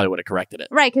she probably would have corrected it.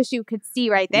 Right, because you could see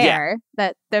right there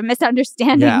that the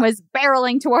misunderstanding was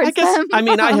barreling towards them. I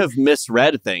mean, I have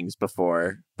misread things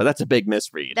before, but that's a big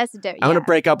misread. I'm going to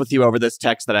break up with you over this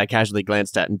text that I casually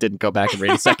glanced at and didn't go back and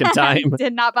read a second time.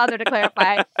 Did not bother to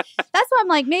clarify. That's why I'm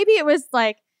like, maybe it was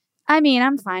like, I mean,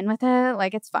 I'm fine with it.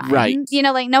 Like, it's fine. Right.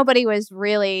 Nobody was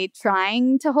really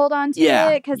trying to hold on to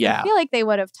it, because I feel like they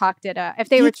would have talked it up if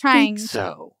they were trying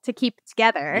to keep it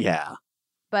together. Yeah.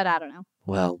 But I don't know.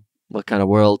 Well, what kind of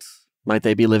world might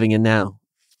they be living in now?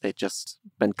 They'd just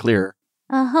been clearer.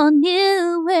 A whole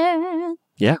new world.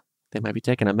 Yeah, they might be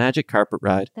taking a magic carpet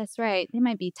ride. That's right. They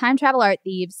might be time travel art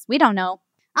thieves. We don't know.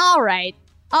 All right.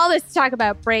 All this talk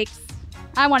about breaks.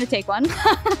 I want to take one.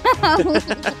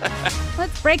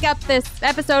 Let's break up this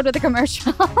episode with a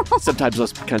commercial. Sometimes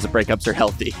those kinds of breakups are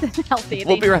healthy. Healthy.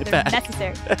 We'll be right back.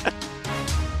 Necessary.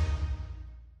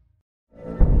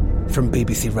 From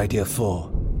BBC Radio 4,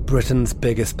 Britain's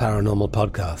biggest paranormal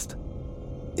podcast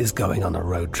is going on a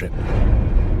road trip.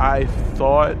 I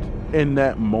thought in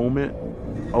that moment,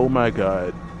 oh my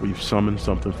God, we've summoned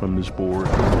something from this board.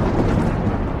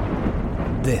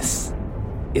 This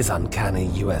is Uncanny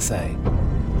USA.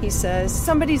 He says,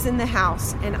 somebody's in the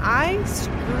house, and I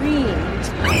screamed.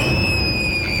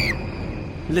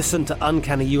 Listen to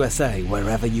Uncanny USA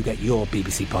wherever you get your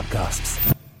BBC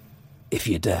podcasts, if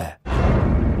you dare.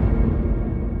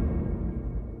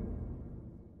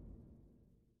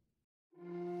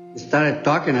 We started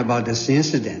talking about this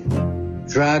incident.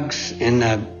 Drugs and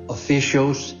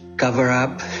officials cover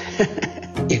up.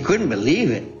 You couldn't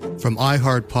believe it. From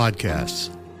iHeart Podcasts.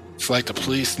 It's like the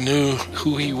police knew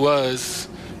who he was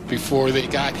before they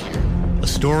got here. A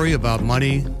story about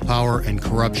money, power, and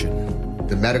corruption.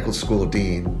 The medical school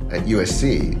dean at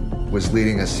USC was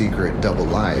leading a secret double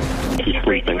life. She's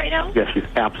breathing right now? Yes, she's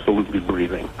absolutely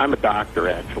breathing. I'm a doctor,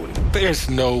 actually. There's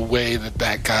no way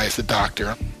that guy's a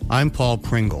doctor. I'm Paul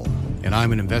Pringle, and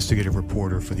I'm an investigative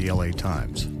reporter for the LA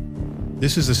Times.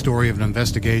 This is the story of an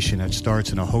investigation that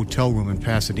starts in a hotel room in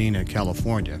Pasadena,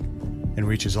 California, and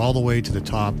reaches all the way to the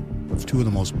top of two of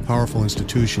the most powerful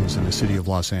institutions in the city of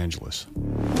Los Angeles.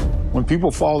 When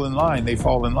people fall in line, they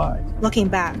fall in line. Looking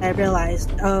back, I realized,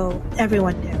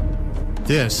 everyone knew.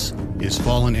 This is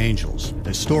Fallen Angels,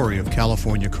 a story of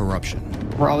California corruption.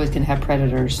 We're always going to have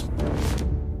predators.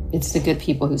 It's the good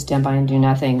people who stand by and do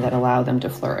nothing that allow them to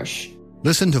flourish.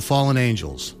 Listen to Fallen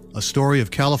Angels, a story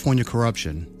of California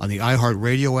corruption on the iHeart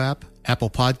Radio app, Apple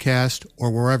Podcast,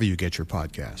 or wherever you get your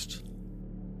podcasts.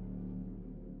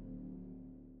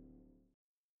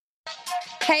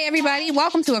 Hey, everybody.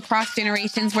 Welcome to Across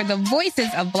Generations, where the voices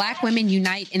of Black women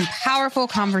unite in powerful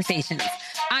conversations.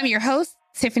 I'm your host,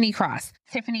 Tiffany Cross.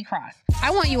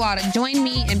 I want you all to join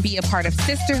me and be a part of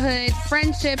sisterhood,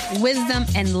 friendship, wisdom,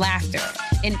 and laughter.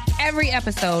 In every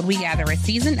episode, we gather a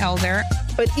seasoned elder.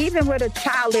 But even with a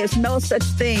child, there's no such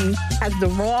thing as the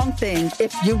wrong thing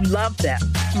if you love them.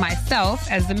 Myself,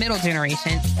 as the middle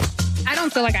generation. I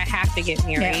don't feel like I have to get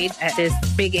married at this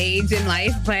big age in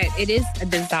life, but it is a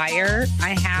desire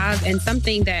I have and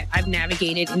something that I've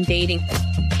navigated in dating.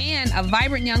 And a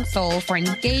vibrant young soul for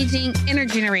engaging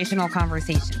intergenerational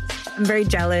conversations. I'm very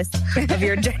jealous of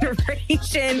your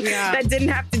generation that didn't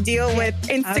have to deal with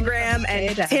Instagram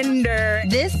and Tinder.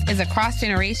 This is Across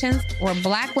Generations, where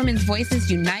Black women's voices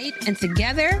unite, and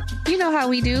together, you know how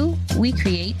we do. We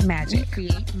create magic.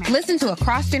 Listen to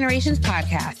Across Generations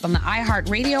podcast on the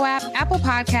iHeartRadio app, Apple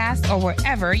Podcasts, or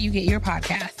wherever you get your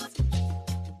podcasts.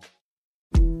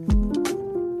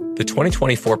 The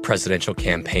 2024 presidential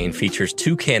campaign features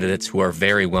two candidates who are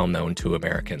very well known to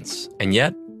Americans. And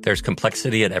yet, there's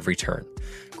complexity at every turn.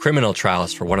 Criminal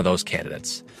trials for one of those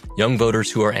candidates. Young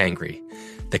voters who are angry.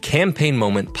 The Campaign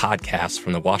Moment podcast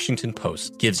from the Washington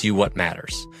Post gives you what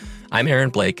matters. I'm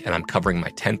Aaron Blake, and I'm covering my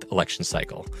 10th election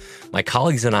cycle. My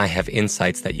colleagues and I have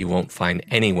insights that you won't find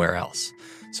anywhere else.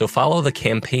 So follow The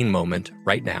Campaign Moment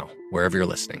right now, wherever you're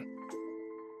listening.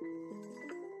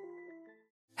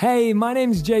 Hey, my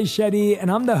name's Jay Shetty,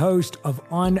 and I'm the host of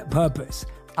On Purpose.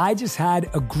 I just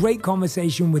had a great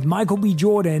conversation with Michael B.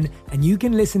 Jordan, and you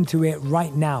can listen to it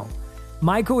right now.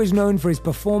 Michael is known for his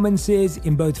performances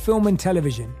in both film and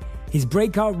television. His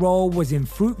breakout role was in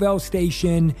Fruitvale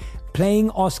Station, playing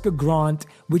Oscar Grant,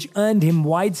 which earned him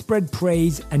widespread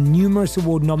praise and numerous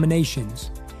award nominations.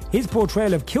 His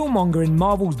portrayal of Killmonger in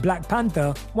Marvel's Black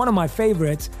Panther, one of my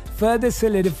favorites, further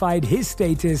solidified his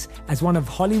status as one of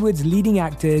Hollywood's leading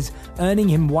actors, earning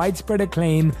him widespread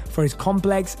acclaim for his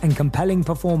complex and compelling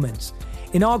performance.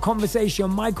 In our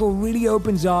conversation, Michael really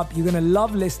opens up. You're going to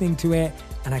love listening to it,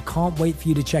 and I can't wait for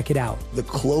you to check it out. The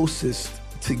closest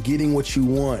to getting what you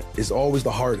want is always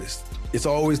the hardest. It's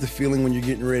always the feeling when you're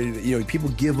getting ready to, people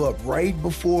give up right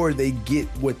before they get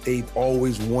what they've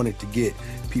always wanted to get.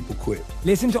 People quit.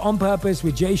 Listen to On Purpose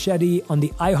with Jay Shetty on the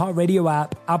iHeartRadio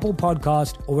app, Apple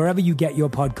Podcast, or wherever you get your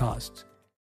podcasts.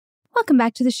 Welcome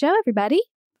back to the show, everybody.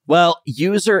 Well,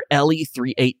 user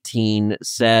Ellie318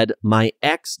 said, my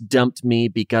ex dumped me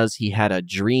because he had a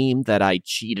dream that I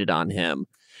cheated on him.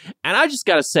 And I just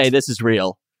got to say, this is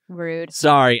real. Rude.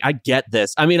 Sorry, I get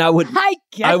this. I mean, I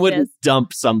wouldn't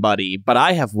dump somebody, but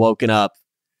I have woken up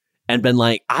and been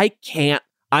like,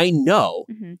 I know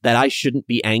that I shouldn't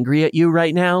be angry at you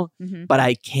right now, but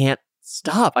I can't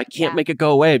stop. I can't make it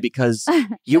go away because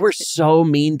you were so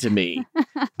mean to me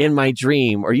in my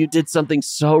dream, or you did something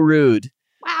so rude.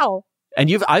 Wow. And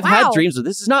I've had dreams of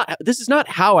this is not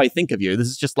how I think of you. This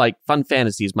is just like fun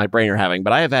fantasies my brain are having,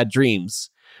 but I have had dreams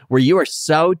where you are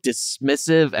so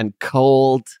dismissive and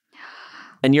cold.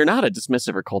 And you're not a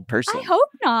dismissive or cold person. I hope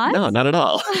not. No, not at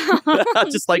all. I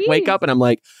just wake up and I'm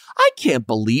like, I can't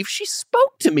believe she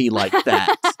spoke to me like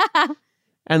that.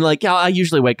 And I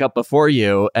usually wake up before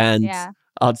you and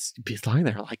I'll just be lying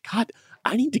there like, God,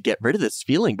 I need to get rid of this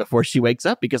feeling before she wakes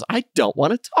up because I don't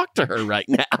want to talk to her right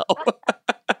now.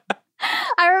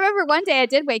 I remember one day I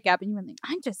did wake up and you were like,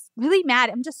 I'm just really mad.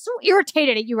 I'm just so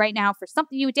irritated at you right now for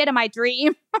something you did in my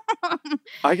dream.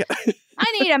 I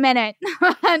need a minute.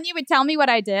 And you would tell me what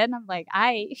I did. And I'm like,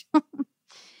 I don't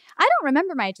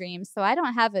remember my dreams, so I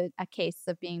don't have a case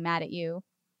of being mad at you.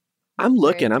 I'm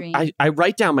looking. I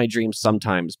write down my dreams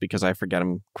sometimes because I forget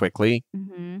them quickly.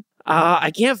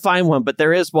 I can't find one, but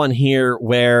there is one here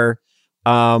where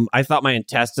I thought my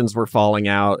intestines were falling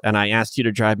out and I asked you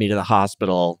to drive me to the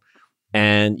hospital.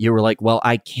 And you were like, well,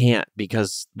 I can't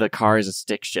because the car is a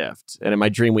stick shift. And in my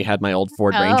dream, we had my old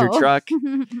Ford Ranger truck.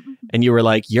 And you were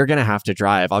like, you're going to have to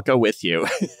drive. I'll go with you.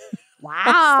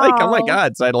 Wow. Oh my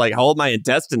God. So I had to hold my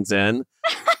intestines in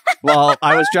while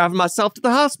I was driving myself to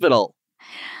the hospital.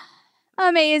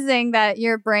 Amazing that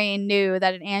your brain knew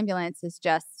that an ambulance is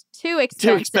just too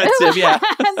expensive. Too expensive, yeah.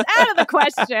 It's out of the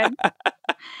question.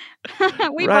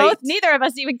 Neither of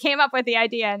us even came up with the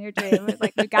idea in your dream. It was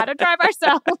like, we got to drive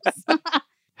ourselves.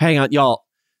 Hang on, y'all.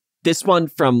 This one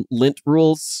from Lint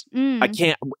Rules. I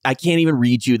can't even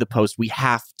read you the post. We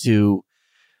have to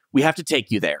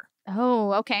take you there.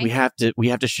 Oh, okay. We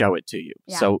have to show it to you.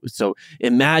 Yeah. So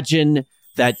imagine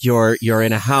that you're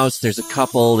in a house. There's a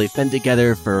couple. They've been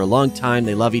together for a long time.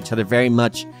 They love each other very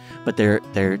much, but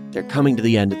they're coming to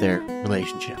the end of their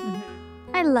relationship.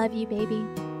 I love you, baby.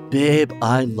 Babe,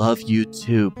 I love you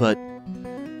too, but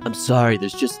I'm sorry.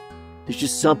 There's just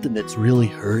something that's really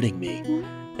hurting me.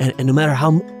 And no matter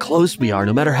how close we are,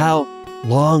 no matter how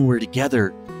long we're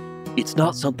together, it's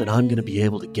not something I'm going to be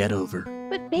able to get over.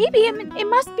 But baby, it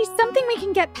must be something we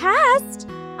can get past.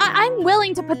 I'm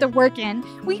willing to put the work in.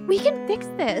 We can fix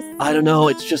this. I don't know.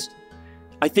 It's just,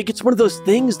 I think it's one of those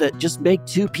things that just make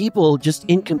two people just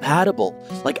incompatible.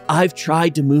 Like, I've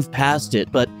tried to move past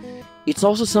it, but it's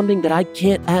also something that I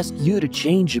can't ask you to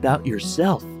change about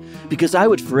yourself, because I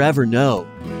would forever know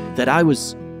that I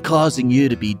was causing you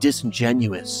to be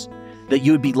disingenuous, that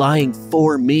you would be lying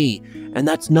for me, and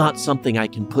that's not something I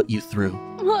can put you through.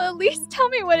 Well, at least tell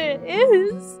me what it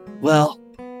is. Well,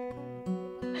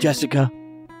 Jessica,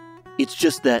 it's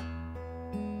just that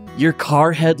your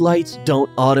car headlights don't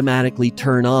automatically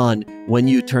turn on when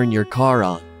you turn your car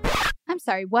on. I'm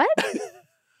sorry, what?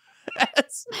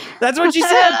 That's what she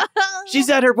said. She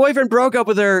said her boyfriend broke up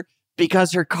with her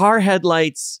because her car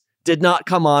headlights did not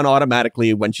come on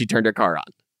automatically when she turned her car on.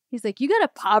 He's like, you got a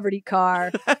poverty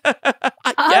car.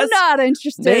 I'm not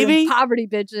interested in poverty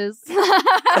bitches.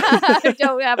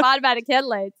 Don't have automatic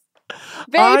headlights.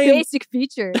 Very basic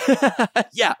feature.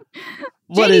 Yeah.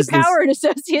 What is Power and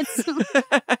Associates.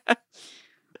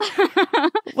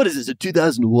 What is this, a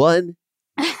 2001?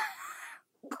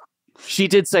 She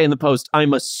did say in the post,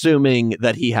 I'm assuming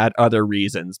that he had other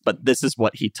reasons, but this is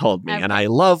what he told me. Okay. And I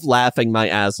love laughing my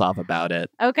ass off about it.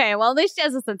 Okay, well, at least she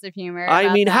has a sense of humor.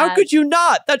 I mean, how could you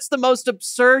not? That's the most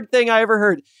absurd thing I ever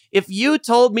heard. If you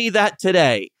told me that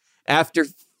today, after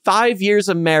 5 years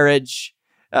of marriage,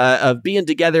 of being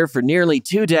together for nearly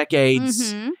 2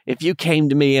 decades, if you came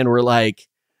to me and were like,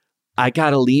 I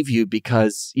gotta leave you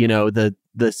because, you know, the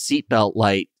seatbelt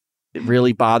light, it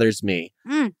really bothers me.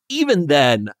 Even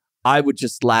then, I would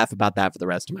just laugh about that for the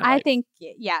rest of my life. I think,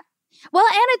 yeah. Well,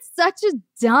 and it's such a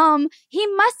dumb, he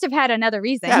must have had another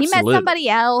reason. Absolutely. He met somebody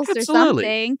else or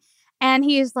something. And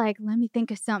he's like, let me think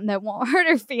of something that won't hurt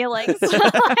her feelings. Like,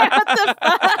 what the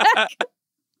fuck?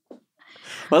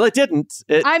 Well, it didn't.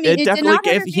 It definitely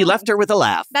gave, he left her with a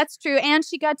laugh. That's true. And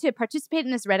she got to participate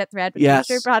in this Reddit thread, which I'm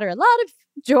sure brought her a lot of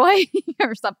joy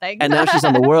or something. And now she's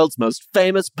on the world's most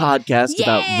famous podcast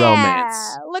about romance.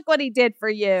 Look what he did for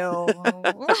you.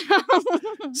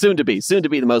 Soon to be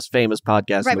the most famous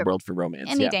podcast in the world for romance.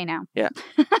 Any day now. Yeah.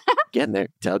 Getting there.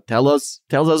 Tell those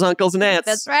uncles and aunts.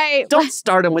 That's right. Don't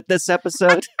start them with this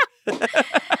episode.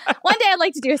 One day I'd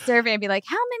like to do a survey and be like,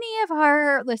 how many of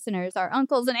our listeners are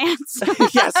uncles and aunts?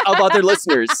 Yes, of other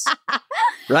listeners.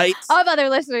 Right? Of other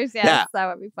listeners, yes. Yeah. That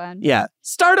would be fun. Yeah.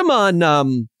 Start them on,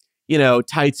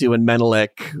 Taitu and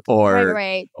Menelik or...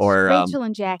 Right. Or Rachel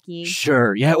and Jackie.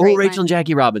 Sure. Yeah. Oh, Rachel and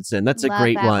Jackie Robinson. That's a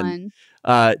great one.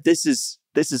 This is,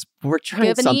 we're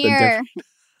trying something different.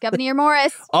 Governor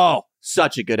Morris. Oh,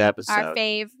 such a good episode. Our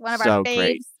fave. One of our faves.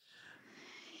 Great.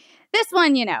 This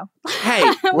one, Hey,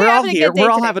 we're all here.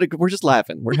 We're just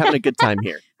laughing. We're having a good time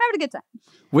here. Having a good time.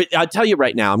 I'll tell you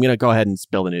right now, I'm going to go ahead and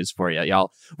spill the news for you,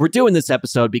 y'all. We're doing this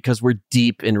episode because we're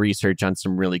deep in research on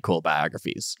some really cool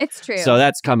biographies. It's true. So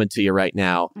that's coming to you right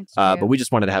now. But we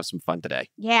just wanted to have some fun today.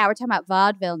 Yeah, we're talking about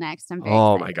vaudeville next. I'm very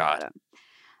excited. My God.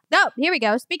 Oh, here we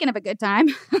go. Speaking of a good time.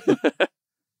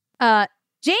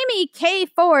 Jamie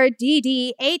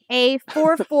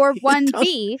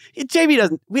K4DD8A441B.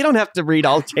 We don't have to read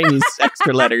all Jamie's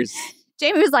extra letters.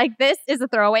 Jamie was like, this is a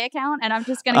throwaway account, and I'm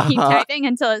just going to keep typing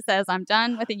until it says I'm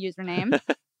done with a username.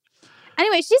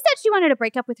 Anyway, she said she wanted to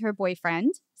break up with her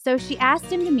boyfriend, so she asked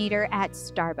him to meet her at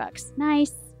Starbucks.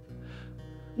 Nice.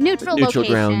 Neutral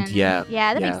location. Ground, yeah.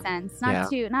 Yeah, that makes sense.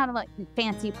 Not a like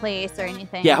fancy place or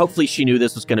anything. Yeah, hopefully she knew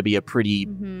this was going to be a pretty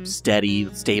steady,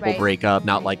 stable breakup,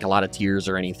 not like a lot of tears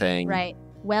or anything. Right.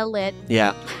 Well lit.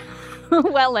 Yeah.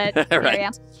 Well lit.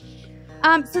 Right.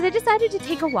 So they decided to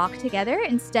take a walk together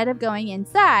instead of going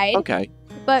inside. Okay.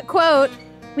 But, quote,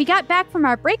 we got back from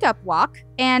our breakup walk,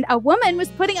 and a woman was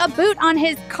putting a boot on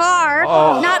his car.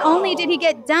 Oh. Not only did he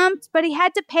get dumped, but he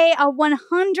had to pay a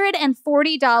 $140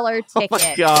 ticket. Oh,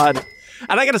 my God.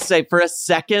 And I got to say, for a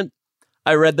second,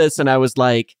 I read this and I was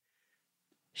like,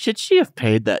 should she have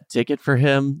paid that ticket for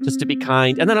him just to be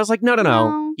kind? And then I was like,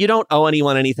 no. You don't owe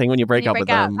anyone anything when you break up with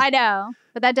them. I know,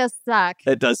 but that does suck.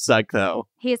 It does suck, though.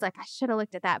 He's like, I should have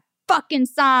looked at that fucking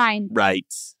sign.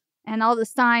 Right. And all the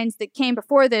signs that came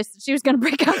before this, she was going to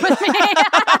break up with me.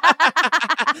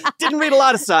 Didn't read a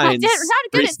lot of signs. Not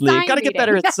good recently. Got to get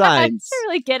better at signs.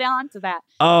 Really get on to that.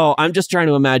 Oh, I'm just trying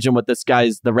to imagine what the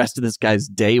rest of this guy's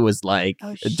day was like.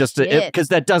 Oh, just because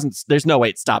there's no way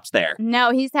it stops there. No,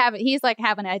 he's like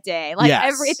having a day. Like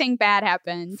everything bad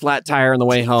happens. Flat tire on the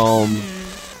way home.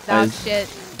 Dog shit.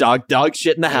 Dog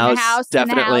shit in the house.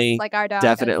 Definitely. Like our dog.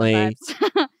 Definitely.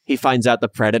 He finds out the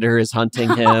predator is hunting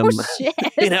him. Oh, shit.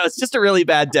 It's just a really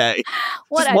bad day.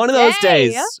 One of those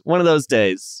days. One of those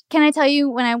days. Can I tell you,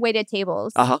 when I waited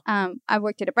tables, I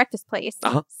worked at a breakfast place.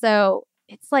 So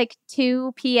it's like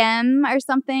 2 p.m. or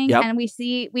something. Yep. And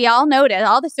we all notice,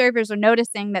 all the servers are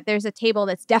noticing that there's a table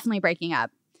that's definitely breaking up.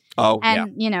 Oh,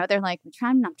 and, they're like,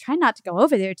 I'm trying not to go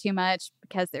over there too much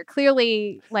because they're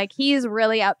clearly like, he's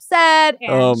really upset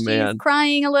and she's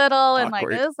crying a little. Awkward. And like,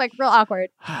 it's like real awkward.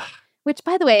 Which,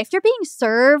 by the way, if you're being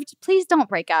served, please don't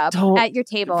break up at your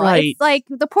table. Right. It's like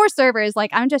the poor server is like,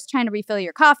 I'm just trying to refill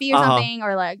your coffee or something,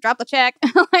 or like drop the check.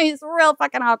 It's real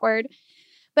fucking awkward.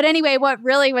 But anyway, what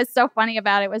really was so funny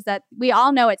about it was that we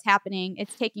all know it's happening.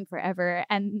 It's taking forever.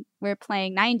 And we're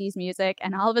playing 90s music.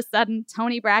 And all of a sudden,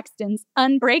 Toni Braxton's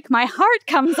Unbreak My Heart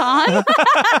comes on.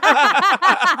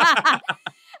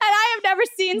 And I have never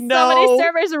seen so many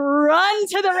servers run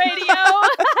to the radio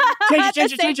at the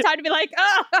same time to be like,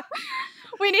 oh,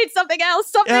 we need something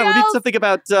else. We need something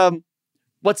about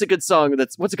what's a good song?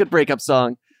 What's a good breakup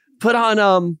song? Put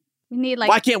on we need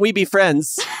Why Can't We Be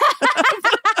Friends?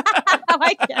 Or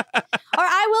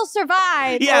I Will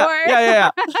Survive. Yeah.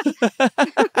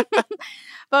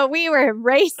 But we were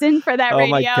racing for that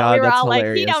radio. My God, we were all hilarious.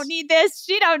 like, he don't need this.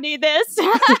 She don't need this.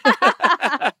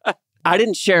 I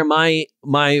didn't share my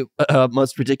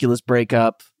most ridiculous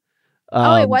breakup.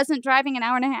 It wasn't driving an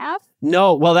hour and a half?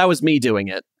 No, well, that was me doing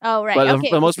it. Oh, right. But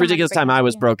Okay. the most ridiculous time I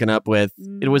was broken up with,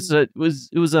 it was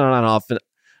on and off. And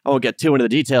I won't get too into the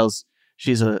details.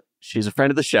 She's a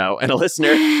friend of the show and a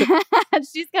listener.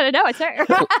 She's gonna know it's her.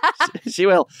 She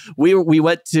will. We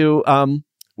went to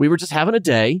we were just having a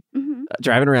day,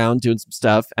 driving around doing some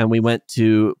stuff, and we went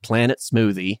to Planet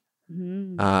Smoothie.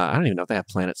 I don't even know if they have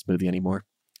Planet Smoothie anymore.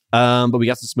 But we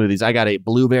got some smoothies. I got a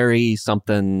blueberry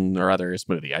something or other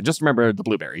smoothie. I just remember the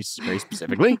blueberries very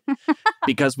specifically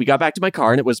because we got back to my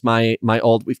car and it was my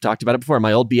old, we've talked about it before,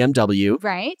 my old BMW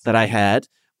that I had.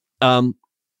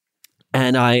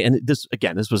 And this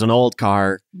was an old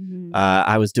car.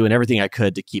 I was doing everything I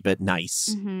could to keep it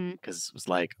nice because it was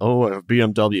like, oh, a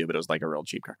BMW, but it was like a real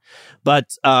cheap car. But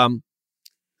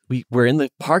we were in the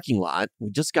parking lot.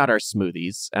 We just got our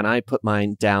smoothies and I put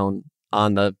mine down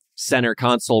on the center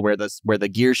console where the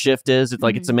gear shift is. It's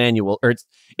like it's a manual, or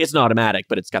it's an automatic,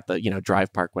 but it's got the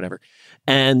drive park, whatever.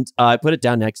 And I put it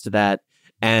down next to that,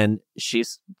 and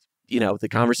she's the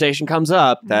conversation comes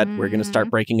up that we're gonna start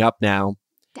breaking up now.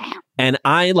 Damn. And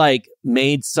I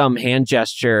made some hand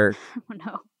gesture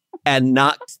and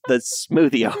knocked the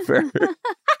smoothie over,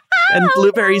 and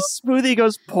blueberry smoothie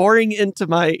goes pouring into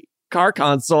my car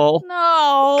console,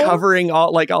 covering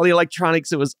all the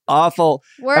electronics. It was awful.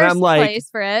 Worst and I'm like, place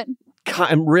for it.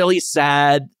 I'm really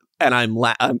sad, and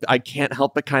I can't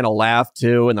help but kind of laugh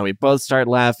too. And then we both start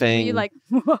laughing. You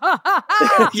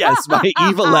yes, my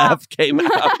evil laugh came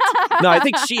out. No, I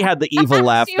think she had the evil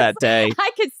laugh that day.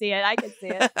 I could see it. She's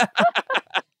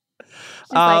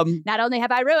like, not only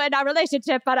have I ruined our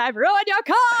relationship, but I've ruined your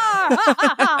car.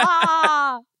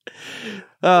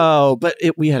 Oh, but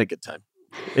we had a good time.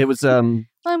 It was well,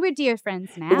 and we're dear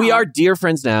friends now. We are dear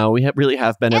friends now. We really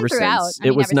have been ever since.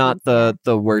 It was not the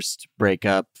worst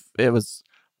breakup. It was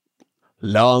a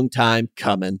long time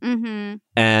coming.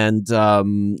 And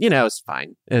it's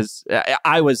fine.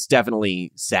 I was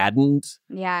definitely saddened.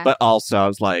 Yeah. But also I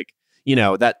was like,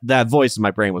 that voice in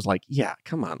my brain was like, yeah,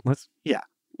 come on, this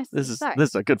is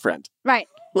a good friend. Right.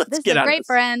 Let's get out of this. This is a great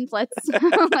friend.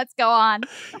 Let's go on.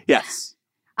 Yes.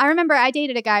 I remember I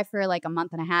dated a guy for a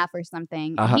month and a half or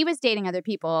something. He was dating other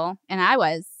people and I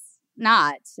was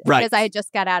not. Right. Because I had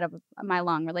just got out of my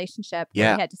long relationship.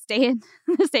 Yeah. We had to stay in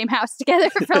the same house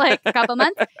together for a couple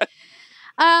months.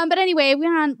 But anyway, we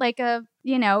were on we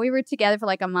were together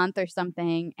for a month or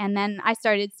something. And then I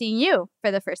started seeing you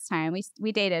for the first time.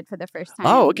 We dated for the first time.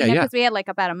 Oh, okay. Because we had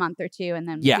about a month or two and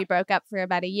then we broke up for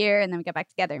about a year and then we got back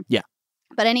together. Yeah.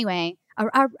 But anyway,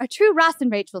 a true Ross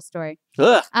and Rachel story.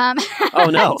 Ugh. Oh,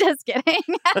 no. Just kidding.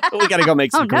 We got to go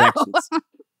make some corrections.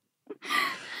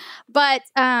 But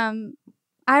I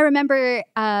remember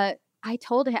I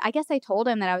told him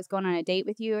that I was going on a date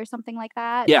with you or something like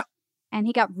that. Yeah. And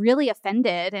he got really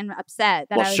offended and upset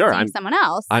that I was sure. seeing someone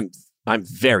else. I'm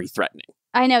very threatening.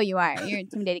 I know you are. You're an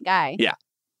intimidating guy. Yeah.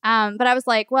 But I was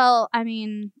like, well, I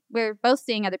mean, we're both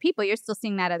seeing other people. You're still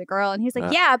seeing that other girl. And he's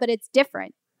like, yeah, but it's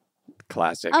different.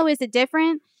 Classic. Oh, is it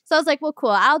different? So I was like, well,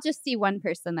 cool. I'll just see one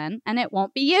person then, and it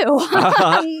won't be you.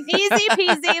 Easy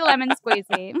peasy, lemon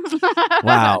squeezy.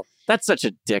 Wow. That's such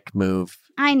a dick move.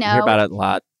 I know. I hear about it a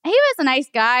lot. He was a nice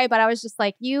guy, but I was just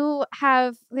like,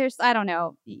 I don't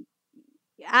know.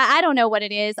 I don't know what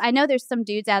it is. I know there's some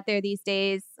dudes out there these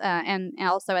days, and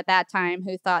also at that time,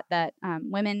 who thought that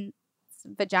women's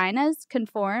vaginas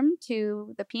conform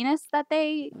to the penis that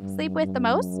they sleep with the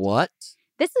most. What?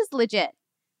 This is legit.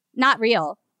 Not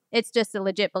real. It's just a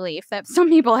legit belief that some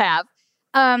people have.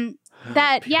 And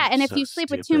if you sleep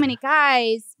with too many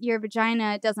guys, your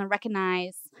vagina doesn't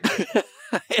recognize.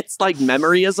 It's like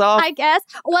memory is off, I guess.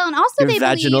 Well, and also your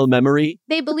vaginal memory.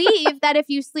 They believe that if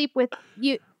you sleep with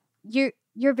your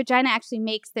vagina actually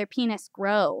makes their penis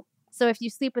grow. So if you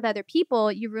sleep with other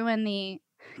people, you ruin the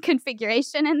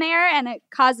configuration in there, and it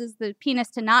causes the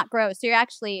penis to not grow. So you're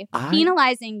actually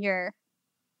penalizing your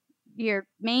your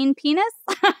main penis,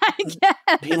 I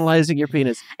guess. Penalizing your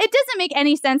penis. It doesn't make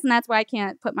any sense, and that's why I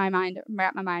can't wrap my mind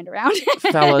around it.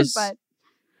 Fellas, but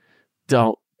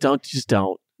don't.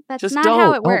 That's just not don't.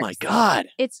 how it works. Oh my God.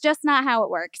 It's just not how it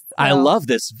works. So. I love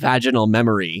this vaginal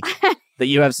memory that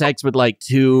you have sex with like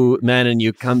two men and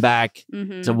you come back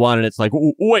to one and it's like,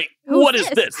 wait, what is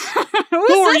this? Who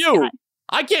are you? Guy?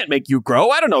 I can't make you grow.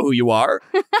 I don't know who you are.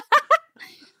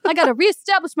 I got to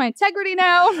reestablish my integrity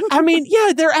now. I mean,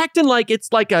 yeah, they're acting like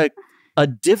it's like a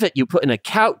divot you put in a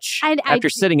couch after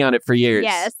sitting on it for years.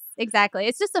 Yes, exactly.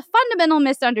 It's just a fundamental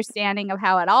misunderstanding of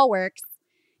how it all works.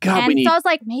 God, so I was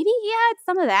like, maybe he had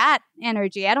some of that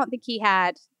energy. I don't think he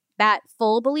had that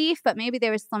full belief, but maybe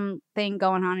there was something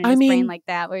going on in his brain like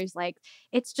that where he's like,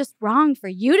 it's just wrong for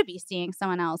you to be seeing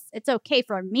someone else. It's okay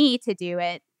for me to do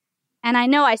it. And I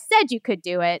know I said you could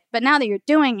do it, but now that you're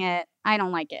doing it, I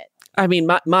don't like it. I mean,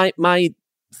 my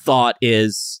thought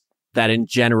is that in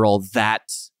general,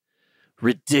 that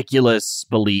ridiculous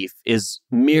belief is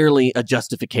merely a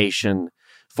justification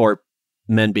for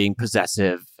men being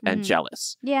possessive and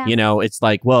jealous. Yeah. You know, it's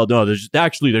like, well, no, there's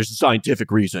a scientific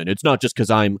reason. It's not just because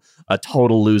I'm a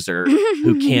total loser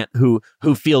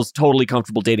who feels totally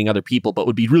comfortable dating other people, but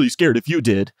would be really scared if you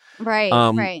did. Right.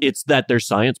 Right. It's that there's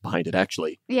science behind it,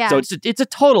 actually. Yeah. So it's a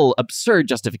total absurd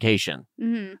justification,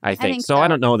 I think. So I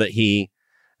don't know that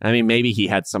maybe he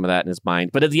had some of that in his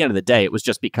mind. But at the end of the day, it was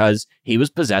just because he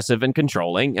was possessive and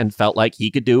controlling and felt like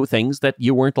he could do things that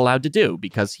you weren't allowed to do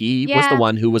because he was the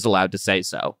one who was allowed to say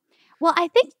so. Well, I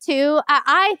think, too,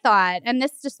 I thought, and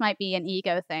this just might be an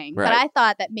ego thing, but I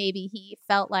thought that maybe he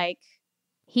felt like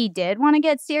he did want to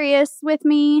get serious with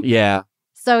me. Yeah.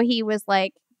 So he was,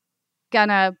 like,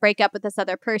 gonna break up with this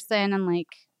other person and, like,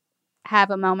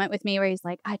 have a moment with me where he's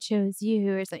like, I chose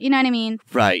you, or something. You know what I mean?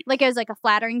 Right. Like it was like a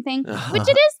flattering thing, which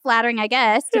it is flattering, I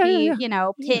guess, to be, you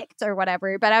know, picked or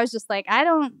whatever. But I was just like,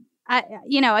 again,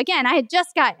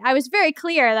 I was very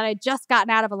clear that I had just gotten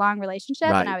out of a long relationship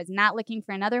and I was not looking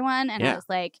for another one. And I was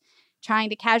like trying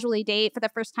to casually date for the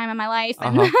first time in my life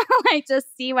and like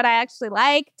just see what I actually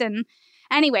liked. And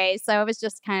anyway, so it was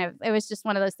just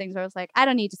one of those things where I was like, I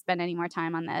don't need to spend any more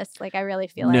time on this. Like, I really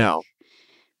feel like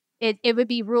it would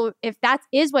be if that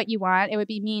is what you want, it would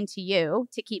be mean to you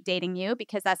to keep dating you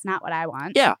because that's not what I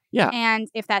want. Yeah, yeah. And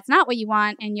if that's not what you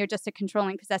want and you're just a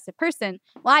controlling, possessive person,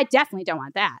 well, I definitely don't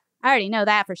want that. I already know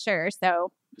that for sure.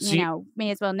 So,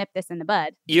 may as well nip this in the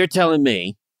bud. You're telling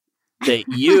me that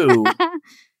you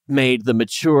made the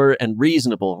mature and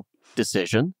reasonable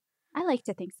decision. I like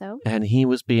to think so. And he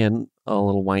was being a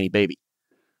little whiny baby.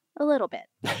 A little bit.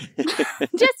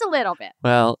 Just a little bit.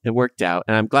 Well, it worked out.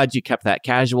 And I'm glad you kept that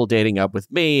casual dating up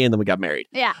with me and then we got married.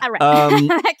 Yeah, all right.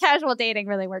 That casual dating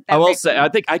really worked out. I will say, I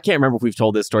can't remember if we've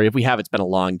told this story. If we have, it's been a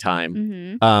long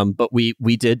time. But we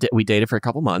dated for a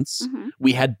couple months.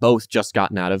 We had both just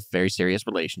gotten out of very serious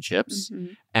relationships.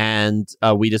 And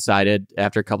we decided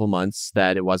after a couple months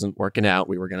that it wasn't working out.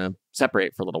 We were going to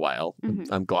separate for a little while.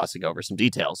 I'm glossing over some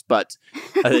details, but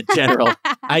the general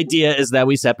idea is that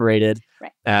we separated.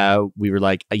 Right. We were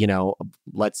like,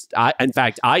 in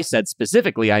fact, I said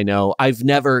specifically, I know I've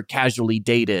never casually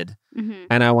dated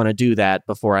and I want to do that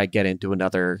before I get into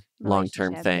another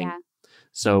long-term thing. Yeah.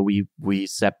 So we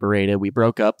separated. We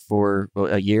broke up for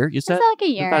a year, you said? Like a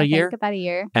year. About a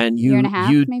year. And year and a half,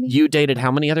 maybe? You dated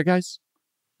how many other guys?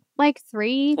 Like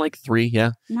 3. Like 3,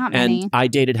 yeah. Not many. And I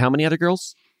dated how many other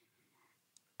girls?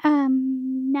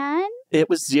 None. It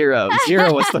was 0.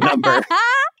 0 was the number.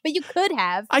 But you could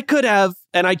have. I could have,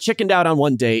 and I chickened out on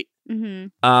one date.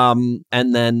 And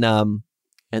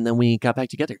then we got back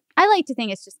together. I like to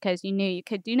think it's just because you knew you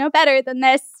could do no better than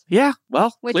this. Yeah,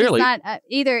 well, which clearly. is not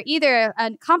either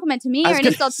a compliment to me or an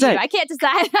insult to you. I can't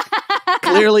decide.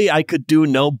 Clearly, I could do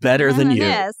no better than you.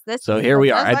 Yes, so here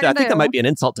we are. I think that might be an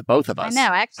insult to both of us. I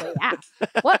know, actually. Yeah.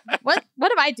 What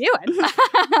am I doing?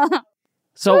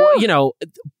 So,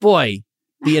 boy,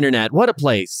 the internet, what a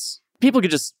place. People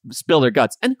could just spill their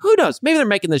guts. And who knows? Maybe they're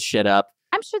making this shit up.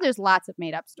 I'm sure there's lots of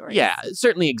made up stories. Yeah,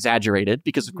 certainly exaggerated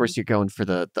because, of course, you're going for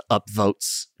the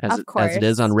upvotes as it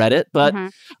is on Reddit. But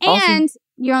and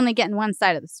you're only getting one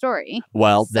side of the story.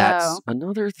 Well, that's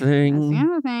another thing. That's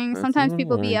the other thing. Sometimes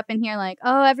people be up in here like,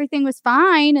 oh, everything was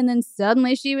fine. And then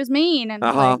suddenly she was mean. And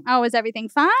like, oh, is everything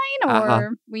fine?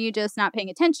 Or were you just not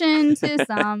paying attention to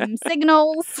some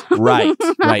signals? Right,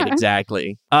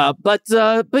 exactly. But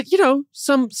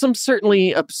some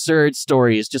certainly absurd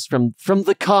stories just from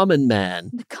the common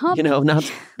man. The common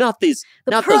not these.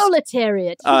 The not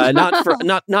proletariat.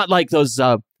 Not like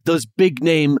those big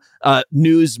name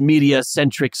news media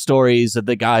centric stories of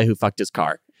the guy who fucked his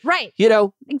car. Right. You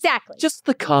know? Exactly. Just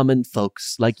the common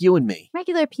folks like you and me.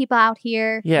 Regular people out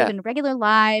here living regular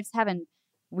lives, having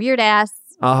weird-ass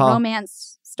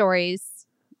romance stories.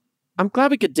 I'm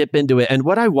glad we could dip into it. And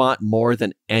what I want more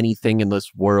than anything in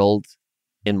this world,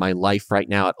 in my life right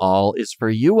now at all, is for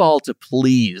you all to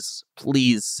please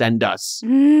send us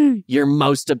your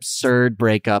most absurd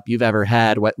breakup you've ever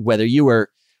had, whether you were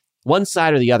one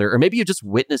side or the other, or maybe you just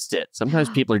witnessed it. Sometimes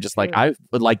people are just like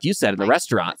you said in the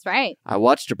restaurant. That's right. I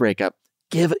watched a breakup.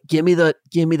 Give me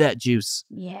that juice.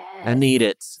 Yeah. I need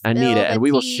it. And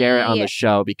we will share it on the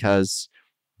show because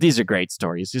these are great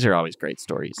stories. These are always great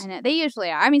stories. I know. They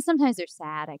usually are. I mean, sometimes they're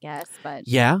sad, I guess, but...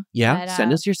 Yeah.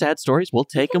 Send us your sad stories. We'll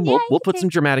take them. We'll put some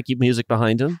dramatic music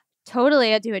behind them.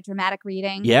 Totally. I'll do a dramatic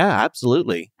reading. Yeah,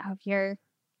 absolutely. Of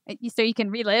so you can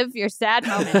relive your sad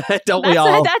moment. That's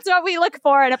what we look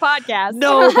for in a podcast.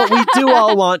 No, but we do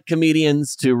all want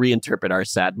comedians to reinterpret our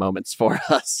sad moments for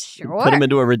us. Sure. Put them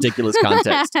into a ridiculous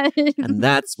context. And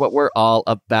that's what we're all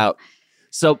about.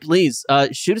 So please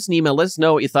shoot us an email. Let us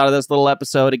know what you thought of this little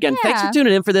episode. Again, thanks for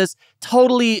tuning in for this.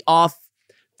 Totally off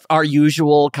our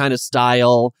usual kind of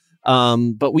style.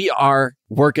 But we are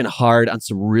working hard on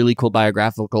some really cool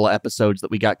biographical episodes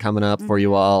that we got coming up for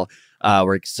you all.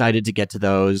 We're excited to get to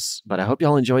those. But I hope you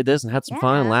all enjoyed this and had some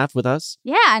fun and laughed with us.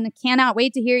 Yeah, and I cannot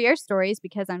wait to hear your stories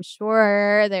because I'm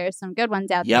sure there's some good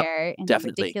ones out there in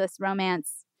definitely. Ridiculous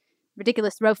romance.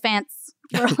 Ridiculous Rofans.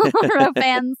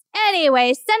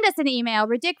 Anyway, send us an email,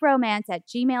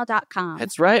 ridicromance@gmail.com.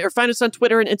 That's right. Or find us on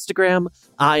Twitter and Instagram.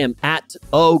 I am at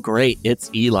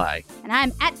it's Eli. And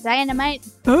I'm at Dynamite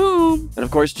Boom. And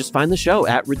of course, just find the show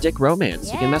at Ridic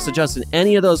Romance. You can message us in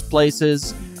any of those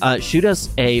places. Shoot us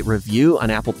a review on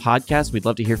Apple Podcasts. We'd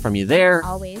love to hear from you there.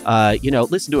 Always.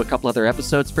 Listen to a couple other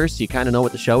episodes first so you kind of know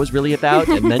what the show is really about,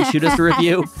 and then shoot us a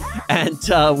review. And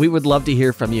we would love to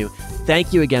hear from you.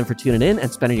 Thank you again for tuning in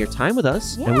and spending your time with us.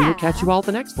 And we will catch you all at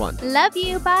the next one. Love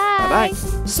you. Bye. Bye-bye.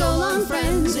 So long,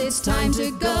 friends. It's time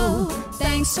to go.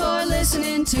 Thanks for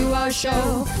listening to our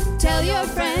show. Tell your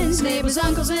friends, neighbors,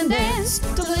 uncles, and aunts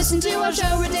to listen to our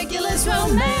show, Ridiculous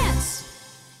Romance.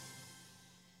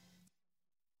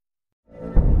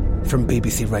 From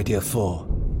BBC Radio 4,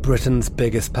 Britain's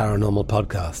biggest paranormal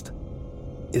podcast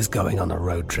is going on a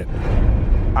road trip.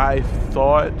 I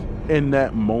thought in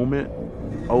that moment,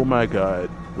 oh my God,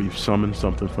 we've summoned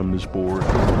something from this board.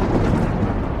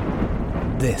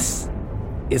 This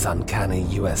is Uncanny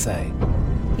USA.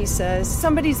 He says,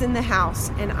 somebody's in the house,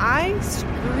 and I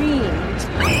screamed.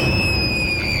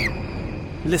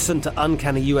 Listen to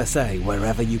Uncanny USA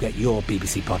wherever you get your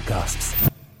BBC podcasts,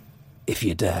 if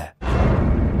you dare.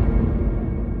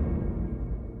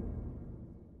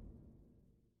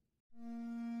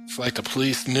 It's like the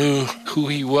police knew who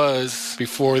he was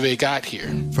before they got here.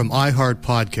 From iHeart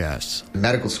Podcasts. The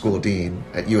medical school dean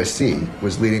at USC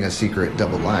was leading a secret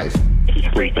double life. She's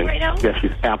breathing right now? Yes,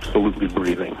 she's absolutely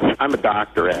breathing. I'm a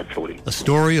doctor, actually. A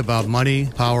story about money,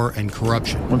 power, and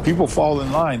corruption. When people fall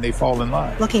in line, they fall in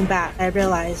line. Looking back, I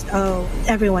realized,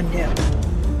 everyone knew.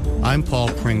 I'm Paul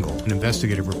Pringle, an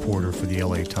investigative reporter for the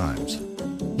LA Times.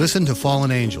 Listen to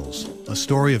Fallen Angels, a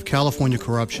story of California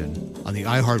corruption on the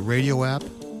iHeart Radio app,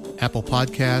 Apple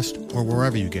Podcast, or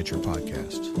wherever you get your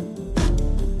podcasts.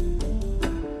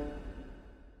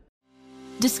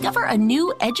 Discover a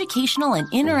new educational and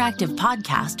interactive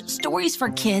podcast, Stories for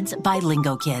Kids by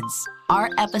Lingo Kids. Our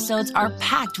episodes are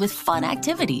packed with fun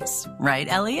activities. Right,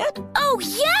 Elliot? Oh,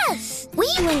 yes! We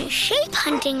went shape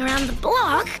hunting around the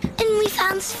block, and we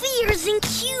found spheres and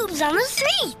cubes on the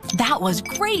street. That was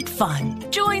great fun.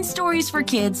 Join Stories for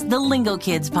Kids, the Lingo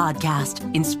Kids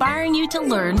podcast, inspiring you to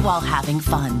learn while having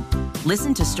fun.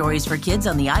 Listen to Stories for Kids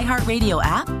on the iHeartRadio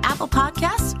app, Apple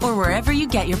Podcasts, or wherever you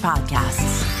get your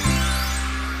podcasts.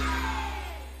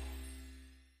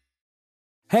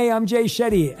 Hey, I'm Jay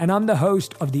Shetty, and I'm the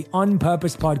host of the On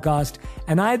Purpose podcast,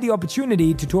 and I had the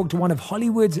opportunity to talk to one of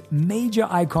Hollywood's major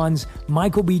icons,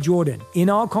 Michael B. Jordan. In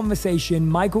our conversation,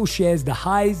 Michael shares the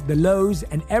highs, the lows,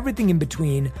 and everything in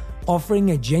between,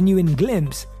 offering a genuine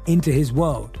glimpse into his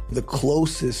world. The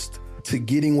closest to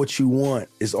getting what you want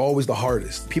is always the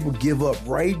hardest. People give up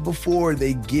right before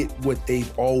they get what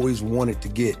they've always wanted to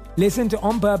get. Listen to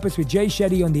On Purpose with Jay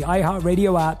Shetty on the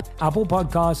iHeartRadio app, Apple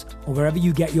Podcasts, or wherever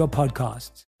you get your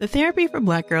podcasts. The Therapy for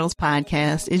Black Girls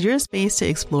podcast is your space to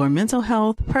explore mental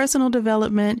health, personal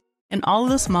development, and all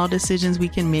of the small decisions we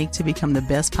can make to become the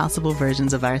best possible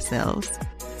versions of ourselves.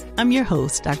 I'm your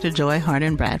host, Dr. Joy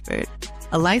Harden Bradford,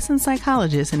 a licensed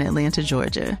psychologist in Atlanta,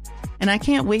 Georgia, and I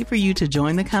can't wait for you to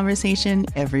join the conversation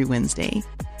every Wednesday.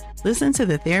 Listen to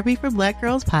the Therapy for Black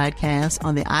Girls podcast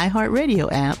on the iHeartRadio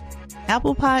app,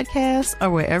 Apple Podcasts, or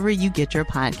wherever you get your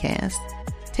podcasts.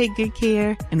 Take good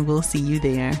care, and we'll see you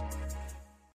there.